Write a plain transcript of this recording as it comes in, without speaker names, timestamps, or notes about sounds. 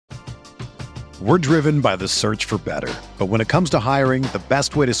We're driven by the search for better. But when it comes to hiring, the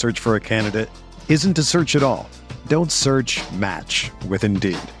best way to search for a candidate isn't to search at all. Don't search, match with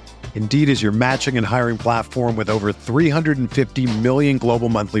Indeed. Indeed is your matching and hiring platform with over 350 million global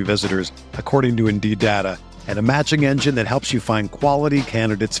monthly visitors, according to Indeed data, and a matching engine that helps you find quality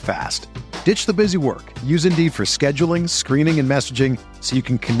candidates fast. Ditch the busy work. Use Indeed for scheduling, screening, and messaging so you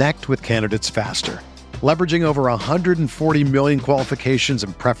can connect with candidates faster. Leveraging over 140 million qualifications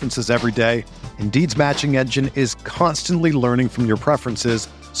and preferences every day, Indeed's matching engine is constantly learning from your preferences,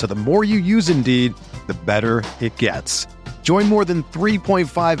 so the more you use Indeed, the better it gets. Join more than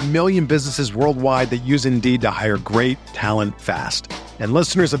 3.5 million businesses worldwide that use Indeed to hire great talent fast. And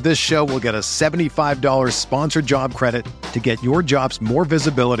listeners of this show will get a $75 sponsored job credit to get your jobs more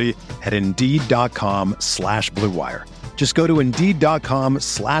visibility at Indeed.com/Blue Wire. Just go to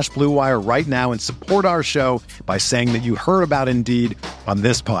Indeed.com/Blue Wire right now and support our show by saying that you heard about Indeed on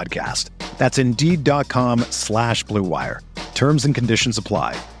this podcast. That's Indeed.com/Blue Wire. Terms and conditions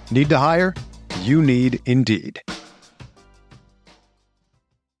apply. Need to hire? You need Indeed.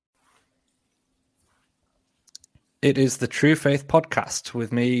 It is the True Faith podcast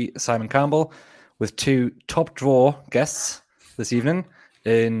with me, Simon Campbell, with two top draw guests this evening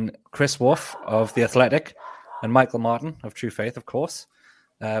in Chris Wolf of The Athletic and Michael Martin of True Faith, of course,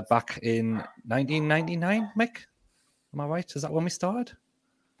 back in 1999, Mick? Am I right? Is that when we started?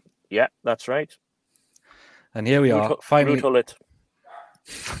 Yeah, that's right. And here we are, finally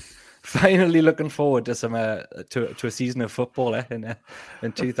looking forward to some to a season of football in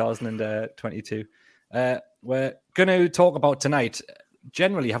 2022. We're going to talk about tonight,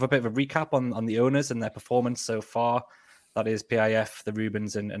 generally have a bit of a recap on the owners and their performance so far. That is PIF, the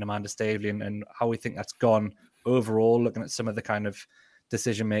Rubens and Amanda Stavely, and how we think that's gone overall, looking at some of the kind of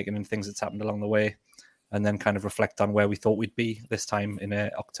decision-making and things that's happened along the way, and then kind of reflect on where we thought we'd be this time in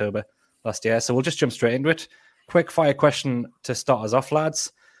October last year. So we'll just jump straight into it. Quick fire question to start us off,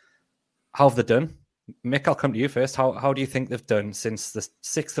 lads. How have they done? Mick, I'll come to you first. How do you think they've done since the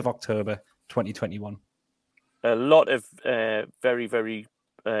 6th of October, 2021? A lot of very, very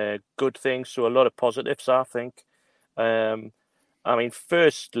good things. So a lot of positives, I think.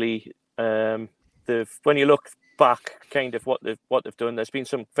 Firstly, when you look back, kind of what they've done, there's been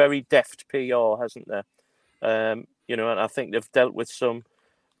some very deft PR, hasn't there? And I think they've dealt with some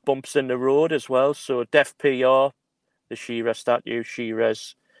bumps in the road as well. So deft PR, the Shearer statue,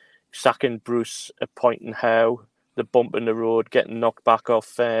 Shearer's sacking Bruce, appointing Howe, the bump in the road, getting knocked back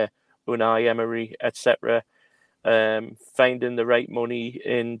off Unai Emery, etc. Finding the right money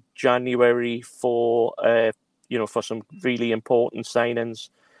in January for some really important signings,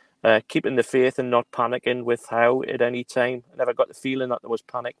 keeping the faith and not panicking with Howe at any time. I never got the feeling that there was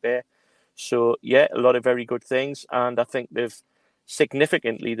panic there. So yeah, a lot of very good things, and I think they've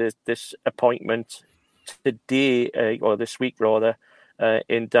significantly this appointment today or this week rather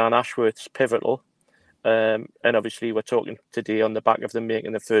in Dan Ashworth's pivotal, and obviously we're talking today on the back of them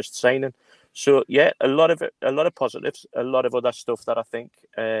making the first signing. So yeah, a lot of positives, a lot of other stuff that I think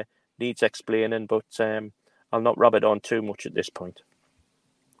needs explaining, but I'll not rub it on too much at this point.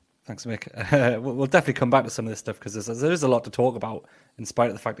 Thanks, Mick. We'll definitely come back to some of this stuff because there's a lot to talk about, in spite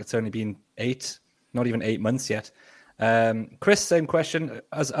of the fact it's only been not even 8 months yet. Chris, same question.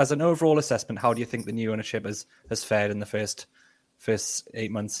 As an overall assessment, how do you think the new ownership has fared in the first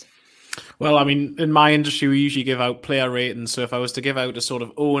 8 months? Well, I mean, in my industry, we usually give out player ratings. So if I was to give out a sort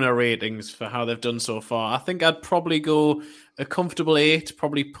of owner ratings for how they've done so far, I think I'd probably go a comfortable 8,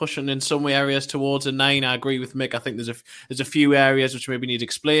 probably pushing in some areas towards a 9. I agree with Mick. I think there's a few areas which maybe need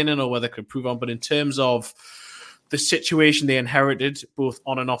explaining or where they could improve on. But in terms of the situation they inherited, both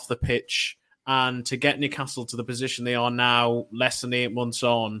on and off the pitch, and to get Newcastle to the position they are now, less than 8 months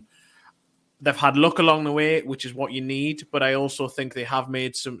on, they've had luck along the way, which is what you need. But I also think they have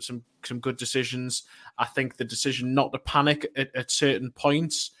made some good decisions. I think the decision not to panic at certain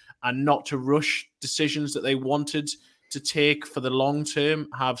points and not to rush decisions that they wanted to take for the long term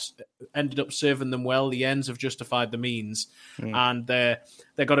have ended up serving them well. The ends have justified the means. And they've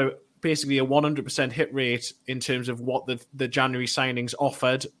got basically a 100% hit rate in terms of what the January signings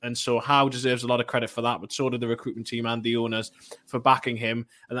offered. And so Howe deserves a lot of credit for that, but so did the recruitment team and the owners for backing him.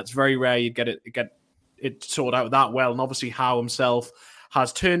 And that's very rare you'd get it sorted out that well. And obviously Howe himself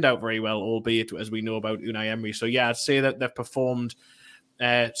has turned out very well, albeit as we know about Unai Emery. So yeah, I'd say that they've performed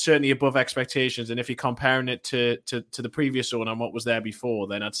certainly above expectations. And if you're comparing it to the previous owner and what was there before,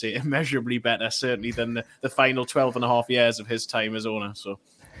 then I'd say immeasurably better, certainly than the final 12 and a half years of his time as owner. So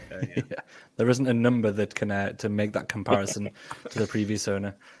yeah. There isn't a number that can to make that comparison to the previous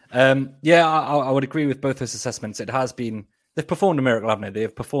owner. I would agree with both those assessments. They've performed a miracle, haven't they? They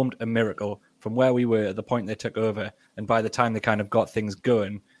have performed a miracle from where we were at the point they took over, and by the time they kind of got things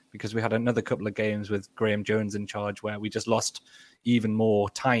going, because we had another couple of games with Graham Jones in charge where we just lost even more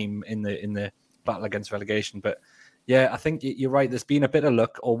time in the battle against relegation. But yeah, I think you're right. There's been a bit of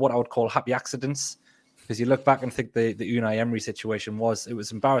luck, or what I would call happy accidents, because you look back and think the Unai Emery situation was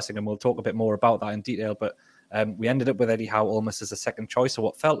embarrassing, and we'll talk a bit more about that in detail. But we ended up with Eddie Howe almost as a second choice, or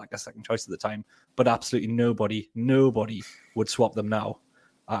what felt like a second choice at the time. But absolutely nobody would swap them now.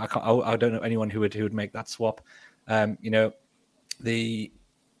 I don't know anyone who would make that swap.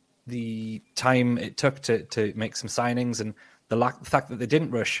 The time it took to make some signings, and the fact that they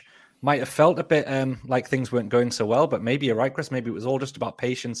didn't rush might have felt a bit like things weren't going so well. But maybe you're right, Chris. Maybe it was all just about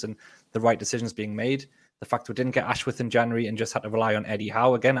patience and the right decisions being made. The fact we didn't get Ashworth in January and just had to rely on Eddie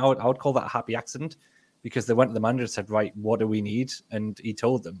Howe again, I would call that a happy accident, because they went to the manager and said, right, what do we need? And he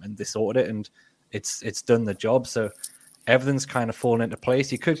told them, and they sorted it, and it's done the job. So everything's kind of fallen into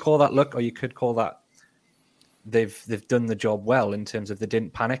place. You could call that luck, or you could call that they've done the job well, in terms of they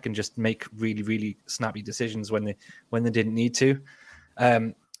didn't panic and just make really, really snappy decisions when they didn't need to.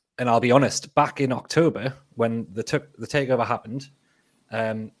 And I'll be honest, back in October, when the takeover happened,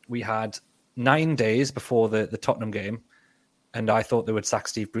 we had 9 days before the Tottenham game, and I thought they would sack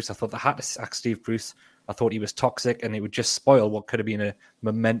Steve Bruce. I thought they had to sack Steve Bruce. I thought he was toxic, and it would just spoil what could have been a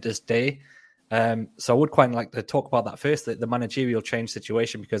momentous day. So I would quite like to talk about that first, the managerial change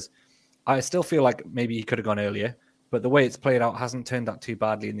situation, because I still feel like maybe he could have gone earlier, but the way it's played out hasn't turned out too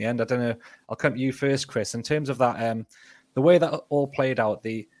badly in the end. I don't know. I'll come to you first, Chris. In terms of that, the way that all played out,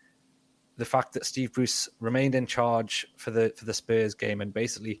 the fact that Steve Bruce remained in charge for the Spurs game, and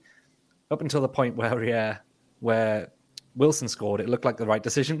basically up until the point where Wilson scored, it looked like the right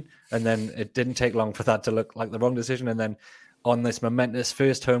decision, and then it didn't take long for that to look like the wrong decision. And then on this momentous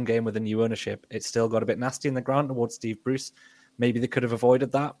first home game with a new ownership, it still got a bit nasty in the ground towards Steve Bruce. Maybe they could have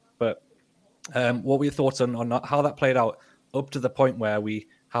avoided that, but what were your thoughts on how that played out up to the point where we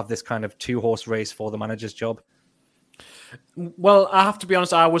have this kind of 2-horse race for the manager's job? Well, I have to be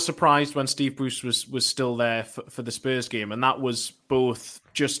honest, I was surprised when Steve Bruce was still there for the Spurs game, and that was both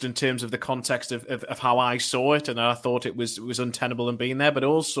just in terms of the context of how I saw it, and I thought it was untenable in being there, but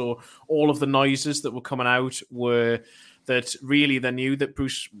also all of the noises that were coming out were that really they knew that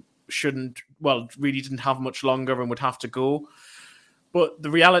Bruce really didn't have much longer and would have to go. But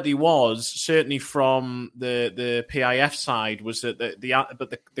the reality was, certainly from the PIF side, was that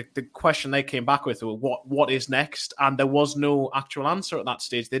the question they came back with was what is next, and there was no actual answer at that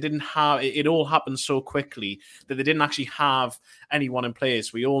stage. They didn't have it. All happened so quickly that they didn't actually have anyone in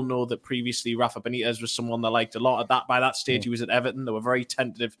place. We all know that previously Rafa Benitez was someone they liked a lot. By that stage, he was at Everton. There were very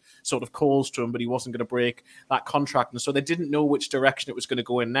tentative sort of calls to him, but he wasn't going to break that contract, and so they didn't know which direction it was going to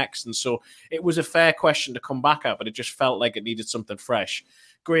go in next. And so it was a fair question to come back at, but it just felt like it needed something fresh.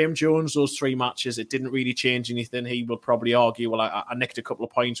 Graham Jones, those 3 matches, it didn't really change anything. He will probably argue, well, I nicked a couple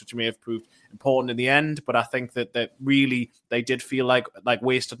of points, which may have proved important in the end, but I think that really they did feel like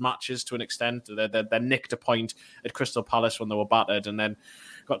wasted matches to an extent. They nicked a point at Crystal Palace when they were battered, and then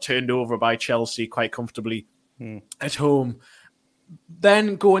got turned over by Chelsea quite comfortably at home.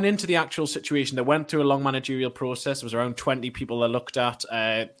 Then going into the actual situation, they went through a long managerial process. There was around 20 people they looked at,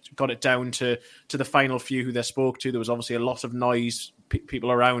 got it down to the final few who they spoke to. There was obviously a lot of noise.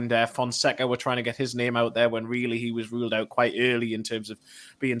 People around Fonseca were trying to get his name out there when really he was ruled out quite early in terms of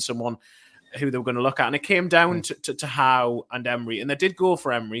being someone who they were going to look at. And it came down to Howe and Emery. And they did go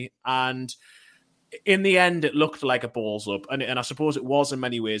for Emery. And in the end, it looked like a balls up. And I suppose it was in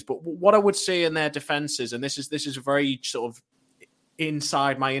many ways. But what I would say in their defense is, and this is a very sort of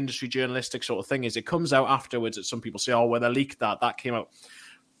inside my industry journalistic sort of thing, is it comes out afterwards that some people say, oh, well, they leaked that came out.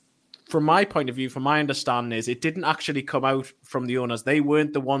 From my point of view, from my understanding, is it didn't actually come out from the owners. They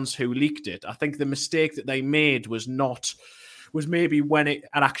weren't the ones who leaked it. I think the mistake that they made was maybe when it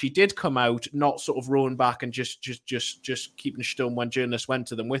actually did come out, not sort of rowing back and just keeping stum when journalists went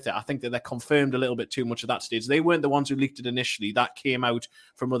to them with it. I think that they confirmed a little bit too much at that stage. They weren't the ones who leaked it initially. That came out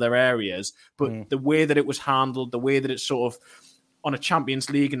from other areas. But the way that it was handled, the way that it sort of on a Champions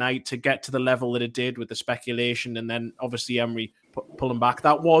League night to get to the level that it did with the speculation, and then obviously Emery pulling back,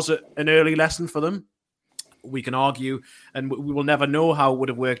 that was an early lesson for them. We can argue, and we will never know how it would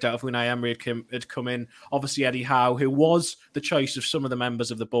have worked out if Unai Emery had come in. Obviously, Eddie Howe, who was the choice of some of the members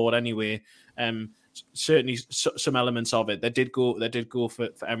of the board anyway, certainly some elements of it. They did go for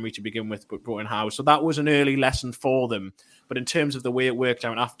Emery to begin with, but brought in Howe. So that was an early lesson for them. But in terms of the way it worked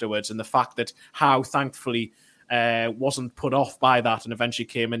out afterwards, and the fact that Howe, thankfully, wasn't put off by that and eventually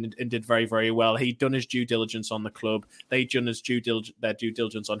came in and did very, very well. He'd done his due diligence on the club. They'd done their due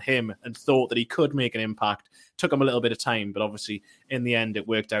diligence on him and thought that he could make an impact. Took him a little bit of time, but obviously in the end it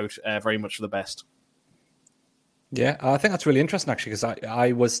worked out very much for the best. Yeah, I think that's really interesting, actually, because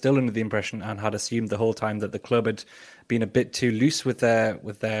I was still under the impression and had assumed the whole time that the club had been a bit too loose with their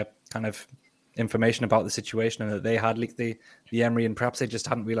kind of information about the situation, and that they had leaked the Emery, and perhaps they just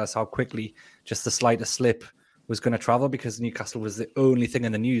hadn't realised how quickly just the slightest slip was going to travel, because Newcastle was the only thing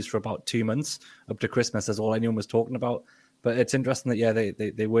in the news for about 2 months up to Christmas. That's all anyone was talking about. But it's interesting that, yeah,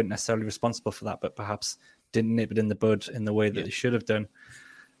 they weren't necessarily responsible for that, but perhaps didn't nip it in the bud in the way that they should have done.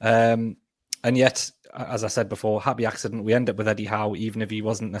 And yet, as I said before, happy accident. We end up with Eddie Howe, even if he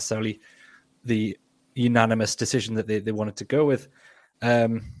wasn't necessarily the unanimous decision that they wanted to go with.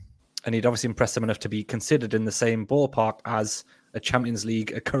 And he'd obviously impressed them enough to be considered in the same ballpark as a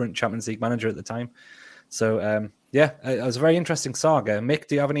current Champions League manager at the time. So, yeah, it was a very interesting saga. Mick,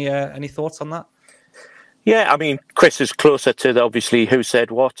 do you have any thoughts on that? Yeah, I mean, Chris is closer to obviously who said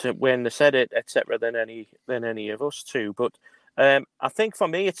what, when they said it, etc., than any of us two. But I think for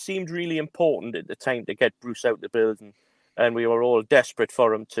me, it seemed really important at the time to get Bruce out the building, and we were all desperate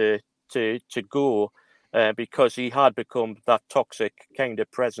for him to go because he had become that toxic kind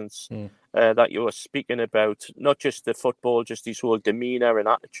of presence that you were speaking about. Not just the football, just his whole demeanour and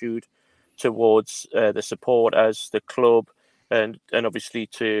attitude towards the supporters, the club, and obviously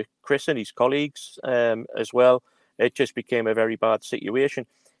to Chris and his colleagues as well. It just became a very bad situation.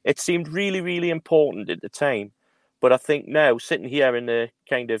 It seemed really, really important at the time. But I think now, sitting here in the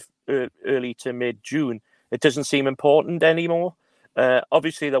kind of early to mid-June, it doesn't seem important anymore.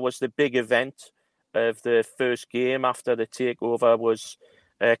 Obviously, there was the big event of the first game after the takeover was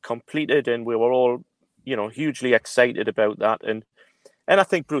completed, and we were all, hugely excited about that. And I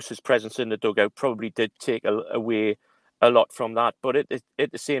think Bruce's presence in the dugout probably did take away a lot from that. But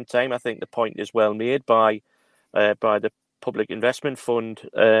at the same time, I think the point is well made by the Public Investment Fund,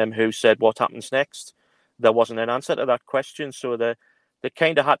 who said, what happens next? There wasn't an answer to that question, so they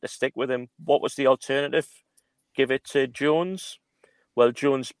kind of had to stick with him. What was the alternative? Give it to Jones? Well,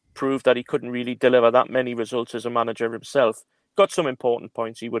 Jones proved that he couldn't really deliver that many results as a manager himself. Got some important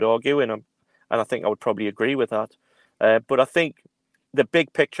points, he would argue, and I think I would probably agree with that. But I think the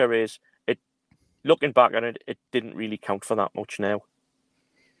big picture is, looking back on it, it didn't really count for that much now.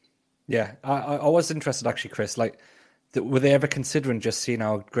 Yeah, I was interested, actually, Chris, were they ever considering just seeing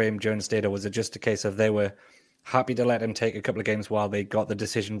how Graham Jones did, or was it just a case of they were happy to let him take a couple of games while they got the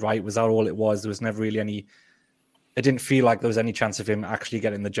decision right? Was that all it was? There was never really any... It didn't feel like there was any chance of him actually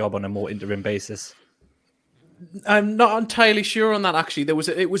getting the job on a more interim basis. I'm not entirely sure on that, actually. There was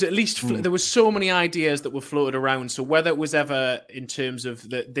there was so many ideas that were floated around. So whether it was ever in terms of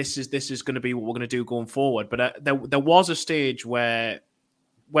this is going to be what we're going to do going forward, but there was a stage where,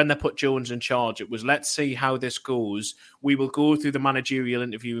 when they put Jones in charge, it was, let's see how this goes. We will go through the managerial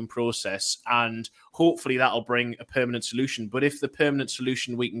interviewing process, and hopefully that'll bring a permanent solution. But if the permanent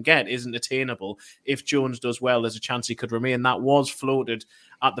solution we can get isn't attainable, if Jones does well, there's a chance he could remain. That was floated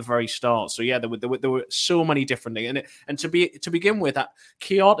at the very start. So yeah, there were so many different things. And to begin with, that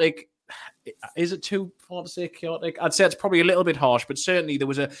chaotic. Is it too far to say chaotic? I'd say it's probably a little bit harsh, but certainly there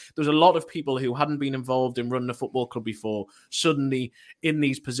was a lot of people who hadn't been involved in running a football club before suddenly in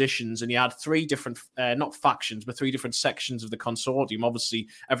these positions, and you had three different, not factions, but three different sections of the consortium. Obviously,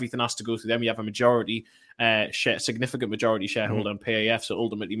 everything has to go through them. You have a significant majority shareholder on PAF, so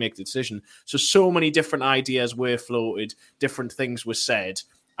ultimately make the decision. So many different ideas were floated, different things were said.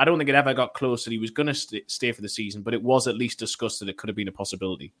 I don't think it ever got close that he was going to stay for the season, but it was at least discussed that it could have been a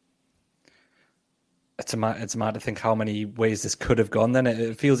possibility. It's mad to think how many ways this could have gone. Then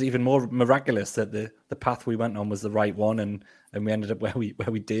it feels even more miraculous that the path we went on was the right one, and we ended up where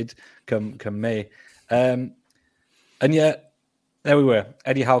we did come May. And yet there we were.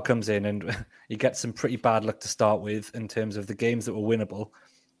 Eddie Howe comes in, and he gets some pretty bad luck to start with in terms of the games that were winnable.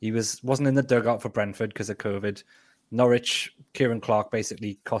 He wasn't in the dugout for Brentford because of COVID. Norwich, Kieran Clark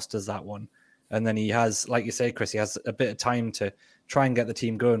basically cost us that one. And then he has, like you say, Chris, he has a bit of time to try and get the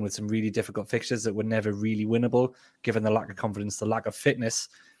team going with some really difficult fixtures that were never really winnable, given the lack of confidence, the lack of fitness.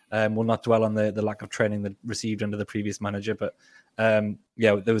 We'll not dwell on the lack of training that received under the previous manager. But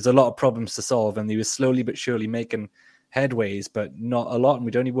there was a lot of problems to solve, and he was slowly but surely making headways, but not a lot. And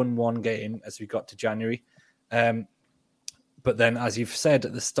we'd only won one game as we got to January. But then, as you've said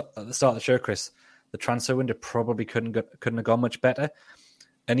at the start of the show, Chris, the transfer window probably couldn't have gone much better.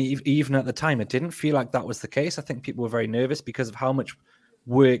 And even at the time, it didn't feel like that was the case. I think people were very nervous because of how much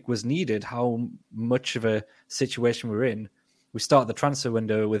work was needed, how much of a situation we're in. we started the transfer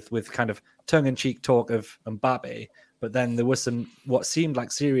window with kind of tongue-in-cheek talk of Mbappe, but then there was some what seemed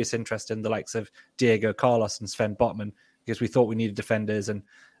like serious interest in the likes of Diego Carlos and Sven Botman, because we thought we needed defenders, and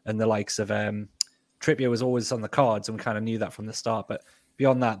the likes of Trippier was always on the cards, and we kind of knew that from the start. But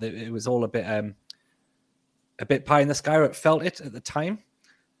beyond that, it was all a bit pie in the sky, or it felt it at the time.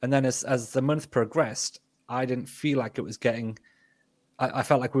 And then as the month progressed, I didn't feel like it was getting. I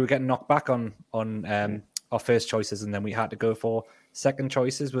felt like we were getting knocked back on our first choices, and then we had to go for second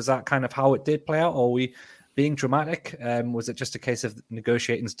choices. Was that kind of how it did play out, or were we being dramatic? Was it just a case of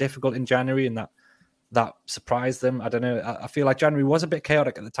negotiating's difficult in January, and that surprised them? I don't know. I feel like January was a bit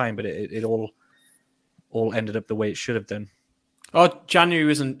chaotic at the time, but it all ended up the way it should have done. Oh, January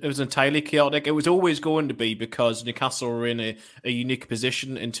was entirely chaotic. It was always going to be, because Newcastle were in a unique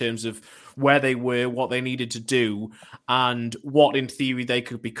position in terms of where they were, what they needed to do, and what in theory they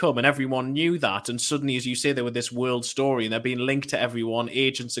could become. And everyone knew that. And suddenly, as you say, they were this world story, and they're being linked to everyone.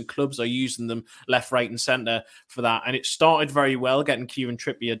 Agents and clubs are using them left, right, and centre for that. And it started very well, getting Kieran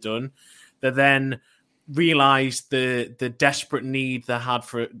Trippier done. They then realised the desperate need they had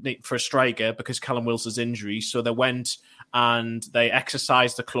for a striker because Callum Wilson's injury. So they went and they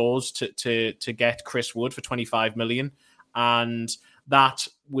exercised the clause to get Chris Wood for 25 million. And that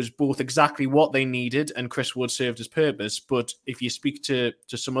was both exactly what they needed, and Chris Wood served his purpose. But if you speak to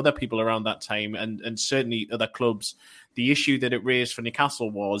some other people around that time, and certainly other clubs, the issue that it raised for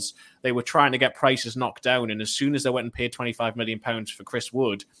Newcastle was they were trying to get prices knocked down. And as soon as they went and paid £25 million for Chris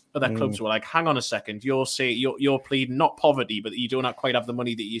Wood, other clubs were like, hang on a second, you're pleading not poverty, but you don't quite have the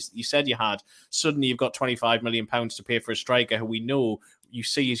money that you said you had. Suddenly you've got £25 million to pay for a striker who we know you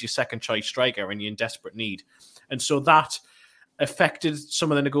see as your second choice striker and you're in desperate need. And so that affected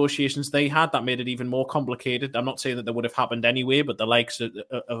some of the negotiations they had. That made it even more complicated. I'm not saying that they would have happened anyway, but the likes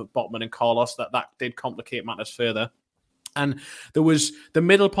of Botman and Carlos, that did complicate matters further. And there was the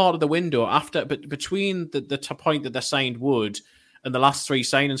middle part of the window between the point that they signed Wood and the last three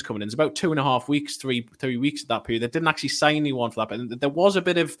signings coming in. It's about 2.5 weeks, three weeks at that period. They didn't actually sign anyone for that. But there was a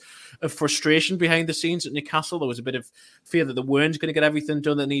bit of frustration behind the scenes at Newcastle. There was a bit of fear that they weren't going to get everything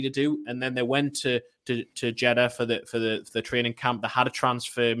done they needed to do. And then they went to Jeddah for the training camp. They had a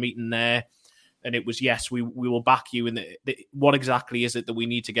transfer meeting there. And it was, yes, we will back you. And what exactly is it that we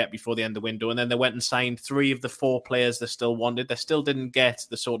need to get before the end of the window? And then they went and signed 3 of the 4 players they still wanted. They still didn't get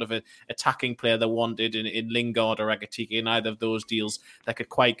the sort of attacking player they wanted in Lingard or Ekitike. In either of those deals they could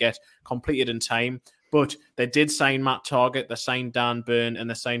quite get completed in time. But they did sign Matt Targett, they signed Dan Burn, and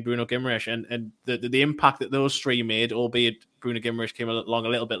they signed Bruno Guimaraes. And the impact that those 3 made, albeit Bruno Guimaraes came along a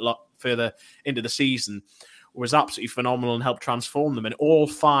little bit further into the season, was absolutely phenomenal and helped transform them. And all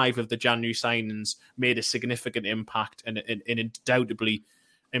 5 of the January signings made a significant impact and undoubtedly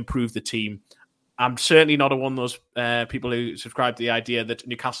improved the team. I'm certainly not one of those people who subscribe to the idea that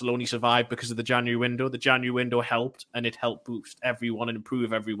Newcastle only survived because of the January window. The January window helped, and it helped boost everyone and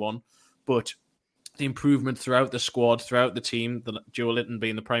improve everyone. But the improvement throughout the squad, throughout the team, Joe Linton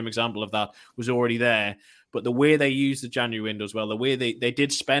being the prime example of that, was already there. But the way they used the January window as well, the way they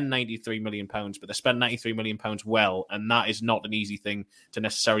did spend £93 million, but they spent £93 million well, and that is not an easy thing to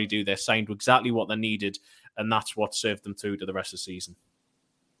necessarily do. They signed exactly what they needed, and that's what served them through to the rest of the season.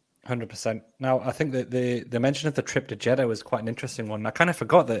 100%. Now, I think that the mention of the trip to Jeddah was quite an interesting one. I kind of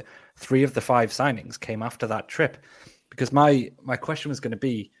forgot that 3 of the 5 signings came after that trip, because my question was going to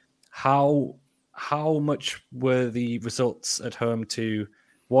be how much were the results at home to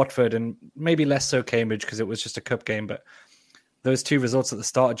Watford, and maybe less so Cambridge because it was just a cup game, but those 2 results at the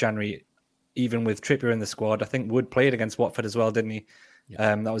start of January, even with Trippier in the squad, I think Wood played against Watford as well, didn't he?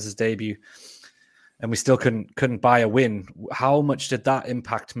 Yeah. That was his debut, and we still couldn't buy a win. How much did that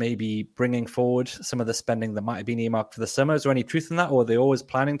impact maybe bringing forward some of the spending that might have been earmarked for the summer? Is there any truth in that, or are they always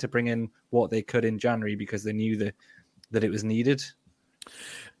planning to bring in what they could in January because they knew that it was needed?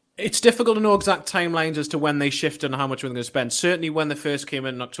 It's difficult to know exact timelines as to when they shifted and how much we're going to spend. Certainly when they first came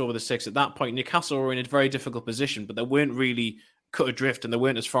in October the 6th, at that point, Newcastle were in a very difficult position, but they weren't really cut adrift and they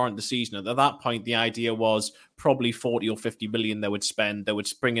weren't as far into the season. At that point, the idea was probably 40 or 50 million they would spend. They would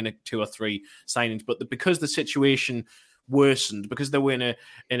spring in 2 or 3 signings. But because the situation worsened, because they were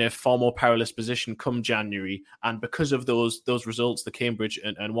in a far more perilous position come January, and because of those results, the Cambridge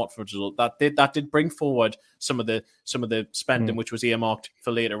and Watford result, that did bring forward some of the spending which was earmarked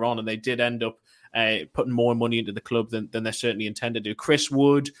for later on, and they did end up putting more money into the club than they certainly intended to. Chris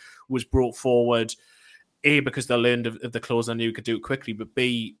Wood was brought forward, A, because they learned of the clause and knew could do it quickly, but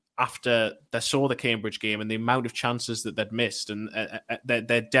B, after they saw the Cambridge game and the amount of chances that they'd missed, and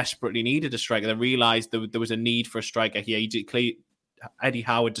they desperately needed a striker. They realised there was a need for a striker here. Eddie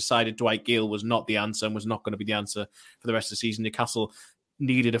Howard decided Dwight Gale was not the answer and was not going to be the answer for the rest of the season. Newcastle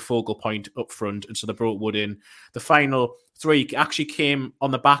needed a focal point up front, and so they brought Wood in. The final 3 actually came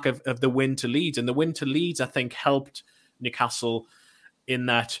on the back of the win to Leeds, and the win to Leeds, I think, helped Newcastle in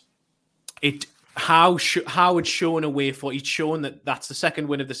that Howard's shown away for. He's shown that that's the second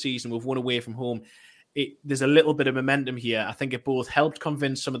win of the season. We've won away from home. There's a little bit of momentum here. I think it both helped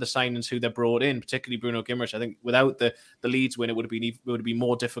convince some of the signings who they brought in, particularly Bruno Guimaraes. I think without the Leeds win, it would have been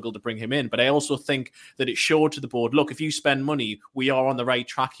more difficult to bring him in. But I also think that it showed to the board, look, if you spend money, we are on the right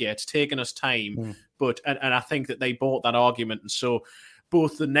track here. It's taken us time, but I think that they bought that argument, and so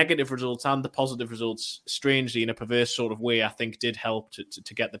both the negative results and the positive results, strangely in a perverse sort of way, I think did help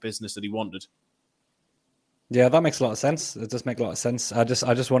to get the business that he wanted. Yeah, that makes a lot of sense. It does make a lot of sense. I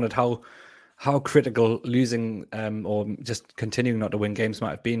just wondered how critical losing or just continuing not to win games might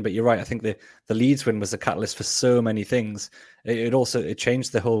have been. But you're right. I think the Leeds win was a catalyst for so many things. It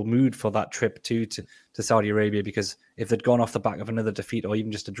changed the whole mood for that trip to Saudi Arabia, because if they'd gone off the back of another defeat or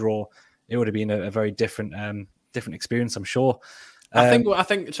even just a draw, it would have been a very different experience, I'm sure. I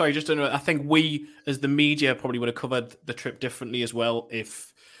think. Sorry, just to know, I think we as the media probably would have covered the trip differently as well.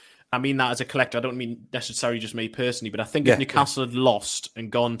 If I mean that as a collective, I don't mean necessarily just me personally, but I think if Newcastle had lost and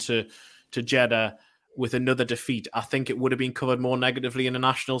gone to Jeddah with another defeat, I think it would have been covered more negatively in a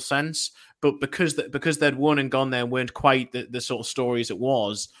national sense. But because they'd won and gone there and weren't quite the sort of stories it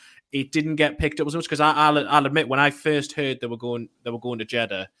was, it didn't get picked up as much. Because I'll admit, when I first heard they were going to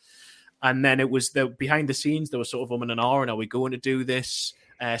Jeddah, and then it was behind the scenes, there was sort of and are we going to do this?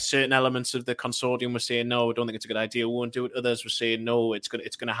 Certain elements of the consortium were saying no, I don't think it's a good idea, we won't do it. Others were saying no, it's going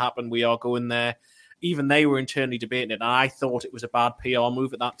to happen, we are going there. Even they were internally debating it, and I thought it was a bad PR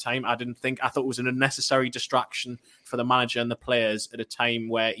move at that time. I thought it was an unnecessary distraction for the manager and the players at a time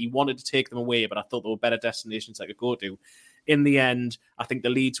where he wanted to take them away, but I thought there were better destinations they could go to. In the end, I think the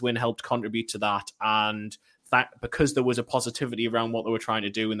Leeds win helped contribute to that, and that because there was a positivity around what they were trying to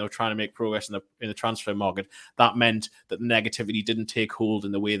do and they were trying to make progress in the transfer market, that meant that the negativity didn't take hold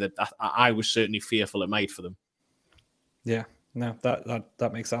in the way that I was certainly fearful it might for them. Yeah, no,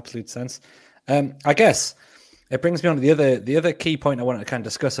 that makes absolute sense. I guess it brings me on to the other key point I wanted to kind of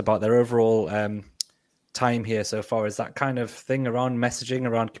discuss about their overall time here so far, is that kind of thing around messaging,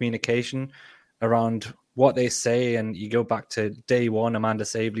 around communication, around what they say. And you go back to day one, Amanda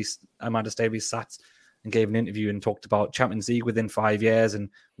Staveley sat and gave an interview and talked about Champions League within 5 years and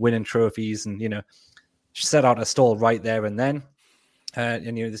winning trophies, and she set out a stall right there and then. And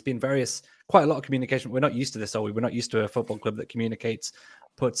there's been quite a lot of communication. We're not used to this, are we? We're not used to a football club that communicates,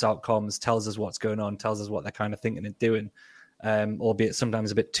 puts out comms, tells us what's going on, tells us what they're kind of thinking and doing, albeit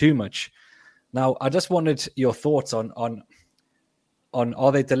sometimes a bit too much. Now, I just wanted your thoughts on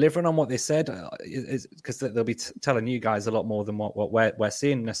are they delivering on what they said? Because they'll be telling you guys a lot more than what we're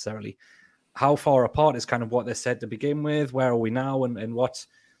seeing necessarily. How far apart is kind of what they said to begin with? Where are we now? And what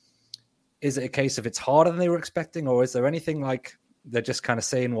is it a case of it's harder than they were expecting, or is there anything like they're just kind of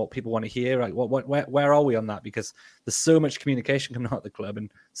saying what people want to hear? Like, where are we on that? Because there's so much communication coming out of the club and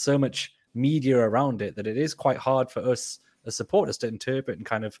so much media around it that it is quite hard for us as supporters to interpret and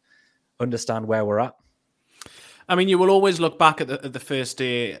kind of understand where we're at. I mean, you will always look back at the first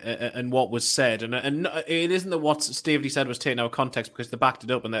day and what was said, and it isn't that what Staveley said was taken out of context, because they backed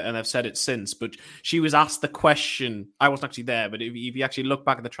it up and they've said it since. But she was asked the question. I wasn't actually there, but if you actually look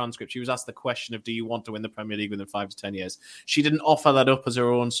back at the transcript, she was asked the question of, do you want to win the Premier League within 5 to 10 years? She didn't offer that up as her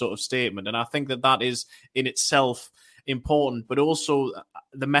own sort of statement, and I think that is in itself important. But also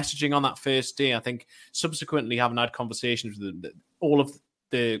the messaging on that first day, I think subsequently having had conversations with all of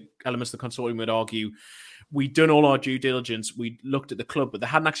the elements of the consortium would argue, we'd done all our due diligence. We looked at the club, but they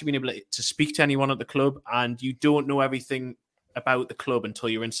hadn't actually been able to speak to anyone at the club, and you don't know everything about the club until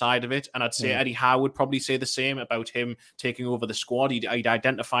you're inside of it. And I'd say Eddie Howe would probably say the same about him taking over the squad. He'd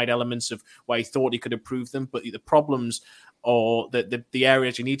identified elements of where he thought he could improve them, but the problems or the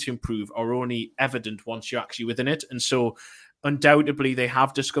areas you need to improve are only evident once you're actually within it. And so undoubtedly they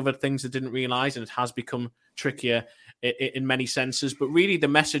have discovered things they didn't realise, and it has become trickier in many senses. But really the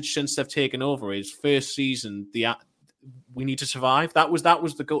message since they've taken over is first season, we need to survive. That was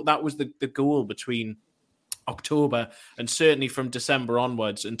the goal. That was the goal between October and certainly from December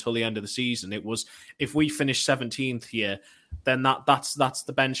onwards until the end of the season. It was, if we finish 17th here, then that's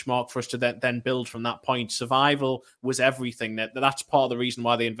the benchmark for us to then build from that point. Survival was everything. That's part of the reason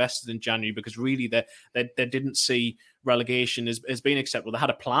why they invested in January, because really they didn't see relegation as being acceptable. They had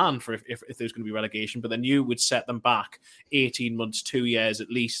a plan for if there was going to be relegation, but they knew it would set them back 18 months, 2 years at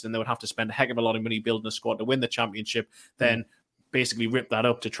least, and they would have to spend a heck of a lot of money building a squad to win the championship, then basically rip that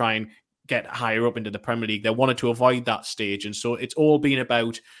up to try and get higher up into the Premier League. They wanted to avoid that stage. And so it's all been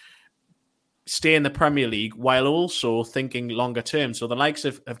about stay in the Premier League while also thinking longer term. So the likes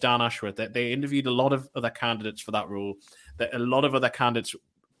of Dan Ashworth, they interviewed a lot of other candidates for that role. That a lot of other candidates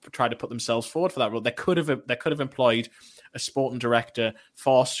tried to put themselves forward for that role. They could have employed a sporting director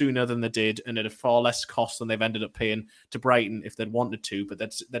far sooner than they did, and at a far less cost than they've ended up paying to Brighton if they'd wanted to. But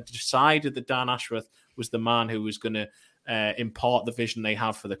they decided that Dan Ashworth was the man who was going to impart the vision they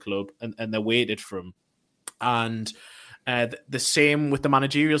have for the club, and they waited for him. And the same with the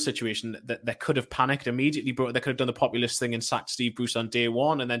managerial situation. That they could have panicked immediately. They could have done the populist thing and sacked Steve Bruce on day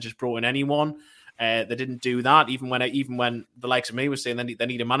one, and then just brought in anyone. They didn't do that, even when the likes of me was saying they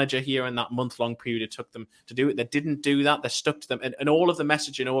need a manager here in that month-long period it took them to do it. They didn't do that. They stuck to them. And all of the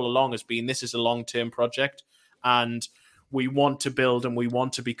messaging all along has been this is a long-term project, and we want to build and we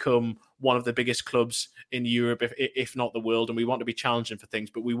want to become one of the biggest clubs in Europe, if not the world, and we want to be challenging for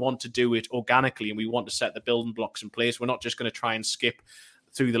things, but we want to do it organically and we want to set the building blocks in place. We're not just going to try and skip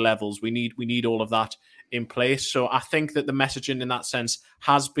through the levels. We need all of that in place. So I think that the messaging in that sense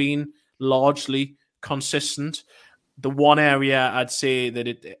has been largely consistent. The one area I'd say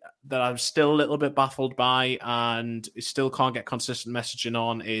that I'm still a little bit baffled by and still can't get consistent messaging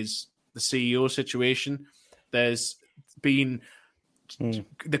on is the CEO situation. There's been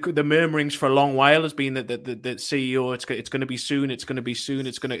the murmurings for a long while has been that the CEO it's going to be soon, it's going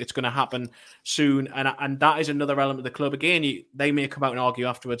to happen soon, and that is another element of the club. Again, they may come out and argue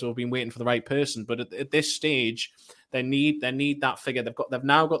afterwards, "We've been waiting for the right person," but at this stage, they need that figure. They've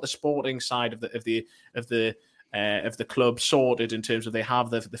now got the sporting side of the club sorted in terms of they have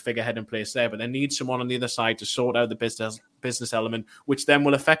the figurehead in place there, but they need someone on the other side to sort out the business element, which then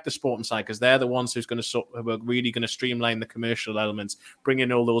will affect the sporting side because they're the ones who are really going to streamline the commercial elements, bring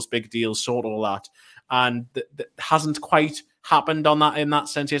in all those big deals, sort all that, and that hasn't quite happened in that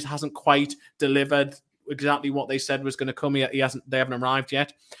sense. It hasn't quite delivered exactly what they said was going to come. They haven't arrived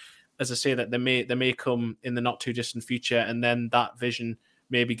yet. As I say, that they may come in the not too distant future, and then that vision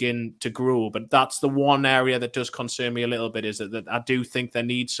may begin to grow. But that's the one area that does concern me a little bit, is that I do think they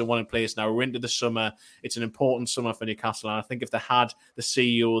need someone in place now. We're into the summer. It's an important summer for Newcastle, and I think if they had the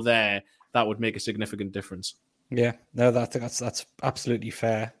CEO there, that would make a significant difference. Yeah, no, I think that's absolutely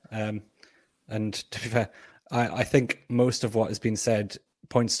fair. And to be fair, I think most of what has been said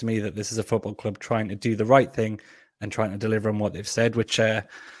points to me that this is a football club trying to do the right thing and trying to deliver on what they've said, which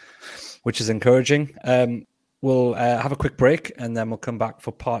is encouraging. We'll have a quick break and then we'll come back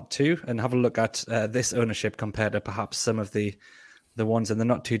for part 2 and have a look at this ownership compared to perhaps some of the ones in the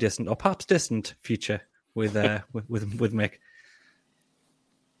not too distant or perhaps distant future with Mick.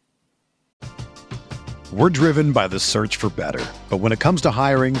 We're driven by the search for better. But when it comes to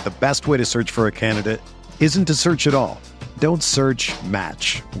hiring, the best way to search for a candidate isn't to search at all. Don't search,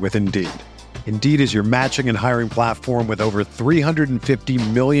 match with Indeed. Indeed is your matching and hiring platform with over 350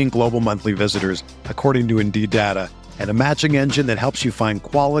 million global monthly visitors, according to Indeed data, and a matching engine that helps you find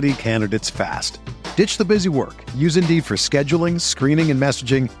quality candidates fast. Ditch the busy work. Use Indeed for scheduling, screening, and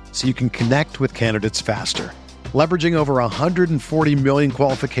messaging so you can connect with candidates faster. Leveraging over 140 million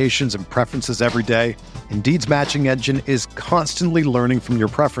qualifications and preferences every day, Indeed's matching engine is constantly learning from your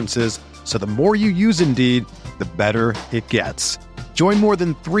preferences, so the more you use Indeed, the better it gets. Join more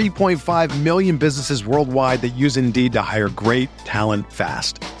than 3.5 million businesses worldwide that use Indeed to hire great talent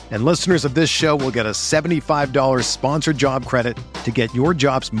fast. And listeners of this show will get a $75 sponsored job credit to get your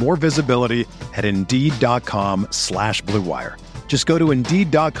jobs more visibility at Indeed.com/Blue Wire. Just go to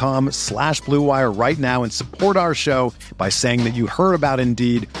Indeed.com/Blue Wire right now and support our show by saying that you heard about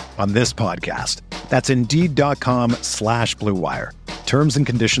Indeed on this podcast. That's Indeed.com/Blue Wire. Terms and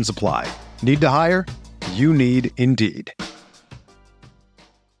conditions apply. Need to hire? You need Indeed.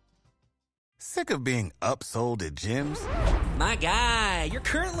 Sick of being upsold at gyms? My guy, you're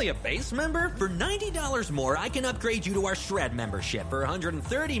currently a base member? For $90 more, I can upgrade you to our Shred membership. For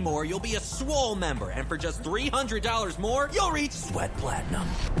 $130 more, you'll be a Swole member. And for just $300 more, you'll reach Sweat Platinum.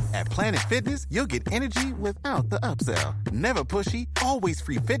 At Planet Fitness, you'll get energy without the upsell. Never pushy, always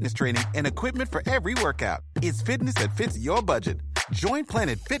free fitness training and equipment for every workout. It's fitness that fits your budget. Join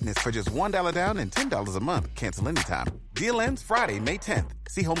Planet Fitness for just $1 down and $10 a month. Cancel anytime. Deal ends Friday, May 10th.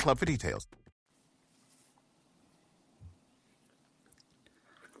 See Home Club for details.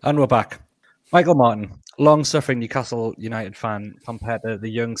 And we're back. Michael Martin, long-suffering Newcastle United fan compared to the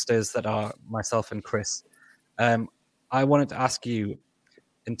youngsters that are myself and Chris. I wanted to ask you,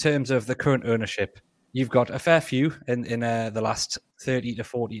 in terms of the current ownership, you've got a fair few in the last 30 to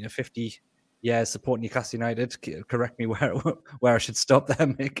 40 to 50 years supporting Newcastle United. Correct me where I should stop there,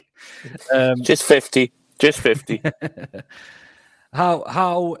 Mick. Just 50. Just 50.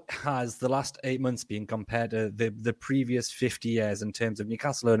 How has the last 8 months been compared to the previous 50 years in terms of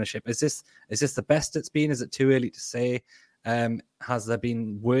Newcastle ownership? Is this the best it's been? Is it too early to say? Has there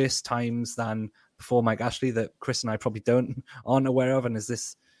been worse times than before Mike Ashley that Chris and I probably aren't aware of? And is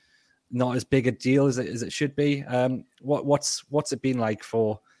this not as big a deal as it should be? What's it been like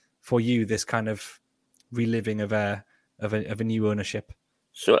for you, this kind of reliving of a new ownership?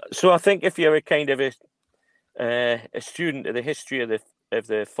 So I think if you're a kind of a student of the history of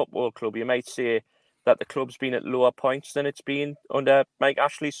the football club, you might say that the club's been at lower points than it's been under Mike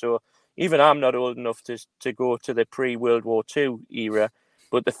Ashley. So even I'm not old enough to go to the pre-World War II era,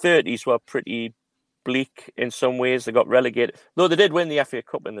 but the 30s were pretty bleak in some ways. They got relegated, though they did win the FA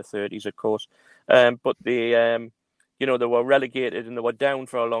Cup in the 30s, of course. But they were relegated and they were down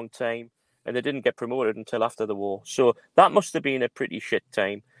for a long time, and they didn't get promoted until after the war. So that must have been a pretty shit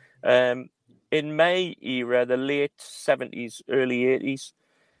time. In my era, the late 70s, early 80s,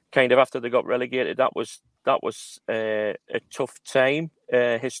 kind of after they got relegated, that was a tough time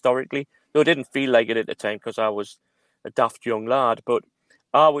historically. Though it didn't feel like it at the time because I was a daft young lad. But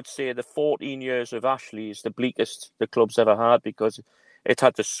I would say the 14 years of Ashley is the bleakest the club's ever had because it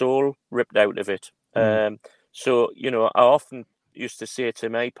had the soul ripped out of it. So, I often used to say to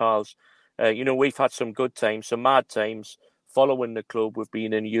my pals, we've had some good times, some mad times following the club. We've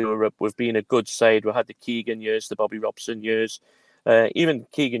been in Europe. We've been a good side. We had the Keegan years, the Bobby Robson years, even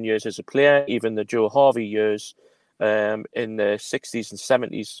Keegan years as a player, even the Joe Harvey years in the 60s and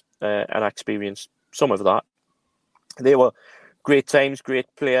 70s, and I experienced some of that. They were great times, great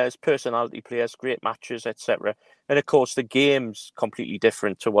players, personality players, great matches, etc. And of course, the game's completely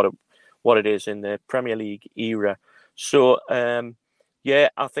different to what it is in the Premier League era. So, I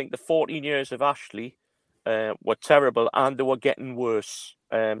think the 14 years of Ashley were terrible, and they were getting worse.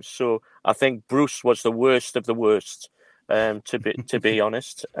 So I think Bruce was the worst of the worst. To be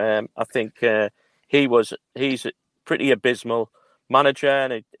honest, I think he's a pretty abysmal manager,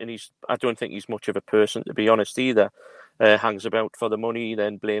 and I don't think he's much of a person, to be honest, either. Hangs about for the money,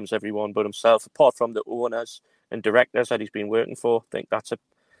 then blames everyone but himself, apart from the owners and directors that he's been working for. I think that's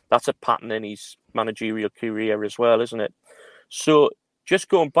a pattern in his managerial career as well, isn't it? So just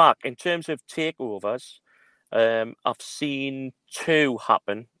going back in terms of takeovers, I've seen two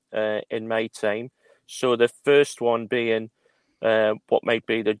happen in my time. So the first one being what might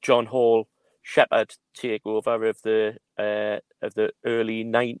be the John Hall Shepherd takeover of the early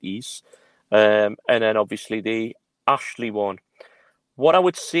 90s, and then obviously the Ashley one. What I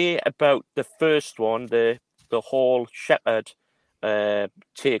would say about the first one, the Hall Shepherd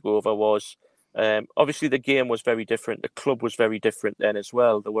takeover, was obviously the game was very different. The club was very different then as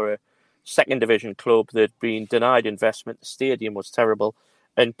well. They were a second division club. They'd been denied investment. The stadium was terrible,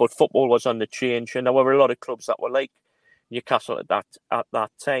 but football was on the change, and there were a lot of clubs that were like Newcastle at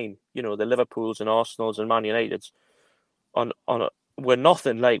that time. The Liverpools and Arsenals and Man Uniteds were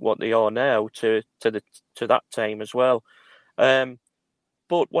nothing like what they are now to that time as well.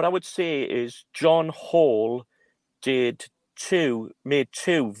 But what I would say is John Hall made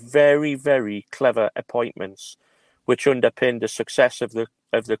two very, very clever appointments which underpinned the success of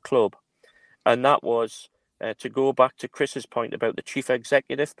the club. And that was, to go back to Chris's point about the chief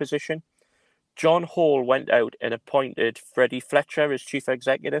executive position, John Hall went out and appointed Freddie Fletcher as chief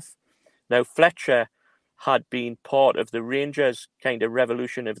executive. Now, Fletcher had been part of the Rangers kind of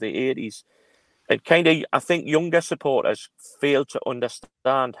revolution of the 80s. And kind of, I think younger supporters failed to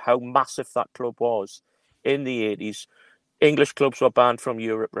understand how massive that club was in the 80s. English clubs were banned from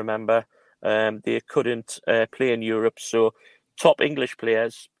Europe, remember. They couldn't play in Europe. So top English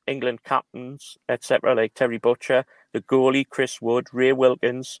players, England captains, etc., like Terry Butcher, the goalie, Chris Wood, Ray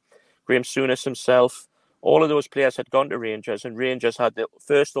Wilkins, Graham Souness himself, all of those players had gone to Rangers, and Rangers had the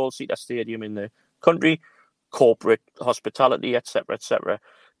first all-seater stadium in the country, corporate hospitality, etc., etc.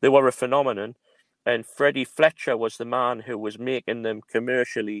 They were a phenomenon, and Freddie Fletcher was the man who was making them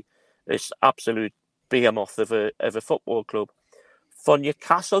commercially this absolute behemoth of a football club. For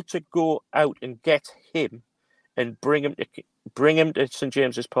Newcastle to go out and get him and bring him to St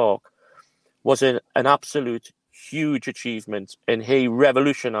James's Park was an absolute huge achievement, and he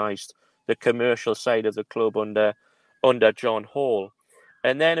revolutionised the commercial side of the club under John Hall.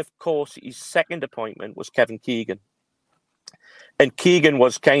 And then, of course, his second appointment was Kevin Keegan. And Keegan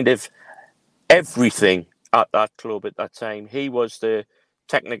was kind of everything at that club at that time. He was the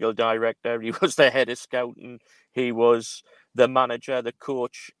technical director. He was the head of scouting. He was the manager, the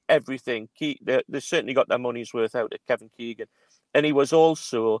coach, everything. They certainly got their money's worth out of Kevin Keegan. And he was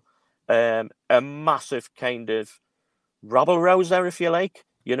also a massive kind of rabble-rouser, if you like.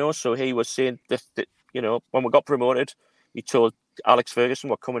 So he was saying that when we got promoted, he told Alex Ferguson,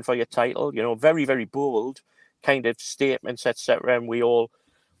 we're coming for your title. You know, very, very bold kind of statements, etc. And we all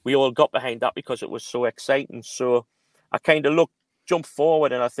got behind that because it was so exciting. So I kind of jump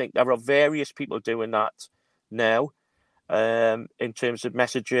forward, and I think there are various people doing that now in terms of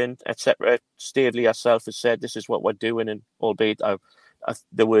messaging, etc. Staveley herself has said this is what we're doing, and albeit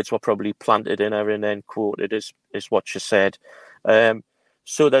the words were probably planted in her and then quoted is what she said.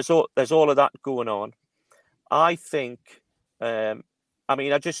 So there's all of that going on. I think,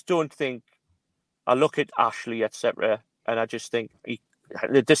 I just don't think. I look at Ashley, etc., and I just think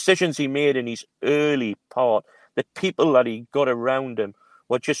the decisions he made in his early part, the people that he got around him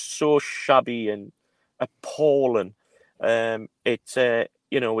were just so shabby and appalling. We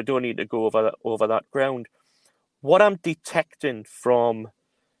don't need to go over that ground. What I'm detecting from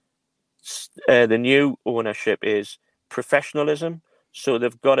the new ownership is professionalism. So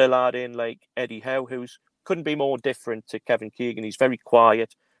they've got a lad in like Eddie Howe, who's couldn't be more different to Kevin Keegan. He's very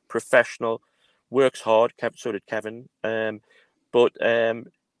quiet, professional, works hard. So did Kevin, but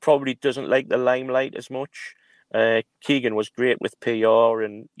probably doesn't like the limelight as much. Keegan was great with PR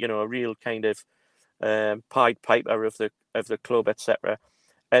and, you know, a real kind of Pied Piper of the club, etc.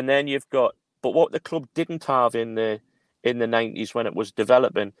 And then you've got, but what the club didn't have in the 90s when it was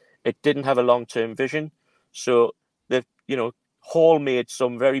developing, it didn't have a long-term vision. So Hall made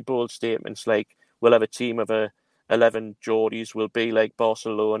some very bold statements like, we'll have a team of 11 Geordies, we'll be like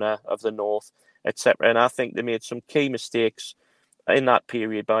Barcelona of the North, etc. And I think they made some key mistakes in that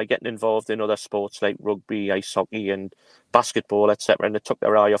period by getting involved in other sports like rugby, ice hockey and basketball, etc. And they took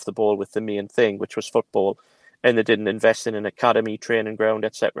their eye off the ball with the main thing, which was football. And they didn't invest in an academy, training ground,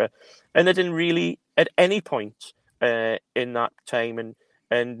 etc. And they didn't really, at any point in that time,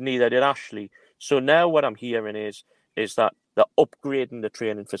 and neither did Ashley. So now what I'm hearing is that they're upgrading the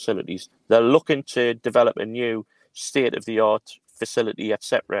training facilities. They're looking to develop a new state-of-the-art facility,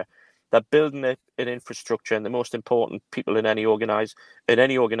 etc. They're building an infrastructure, and the most important people in any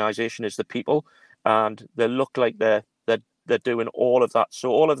organization is the people, and they look like they're doing all of that. So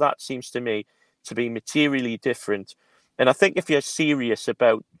all of that seems to me to be materially different. And I think if you're serious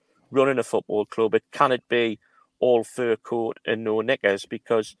about running a football club, it cannot be all fur coat and no knickers,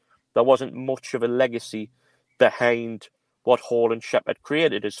 because there wasn't much of a legacy behind what Hall and Shepherd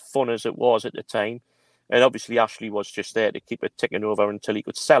created, as fun as it was at the time. And obviously Ashley was just there to keep it ticking over until he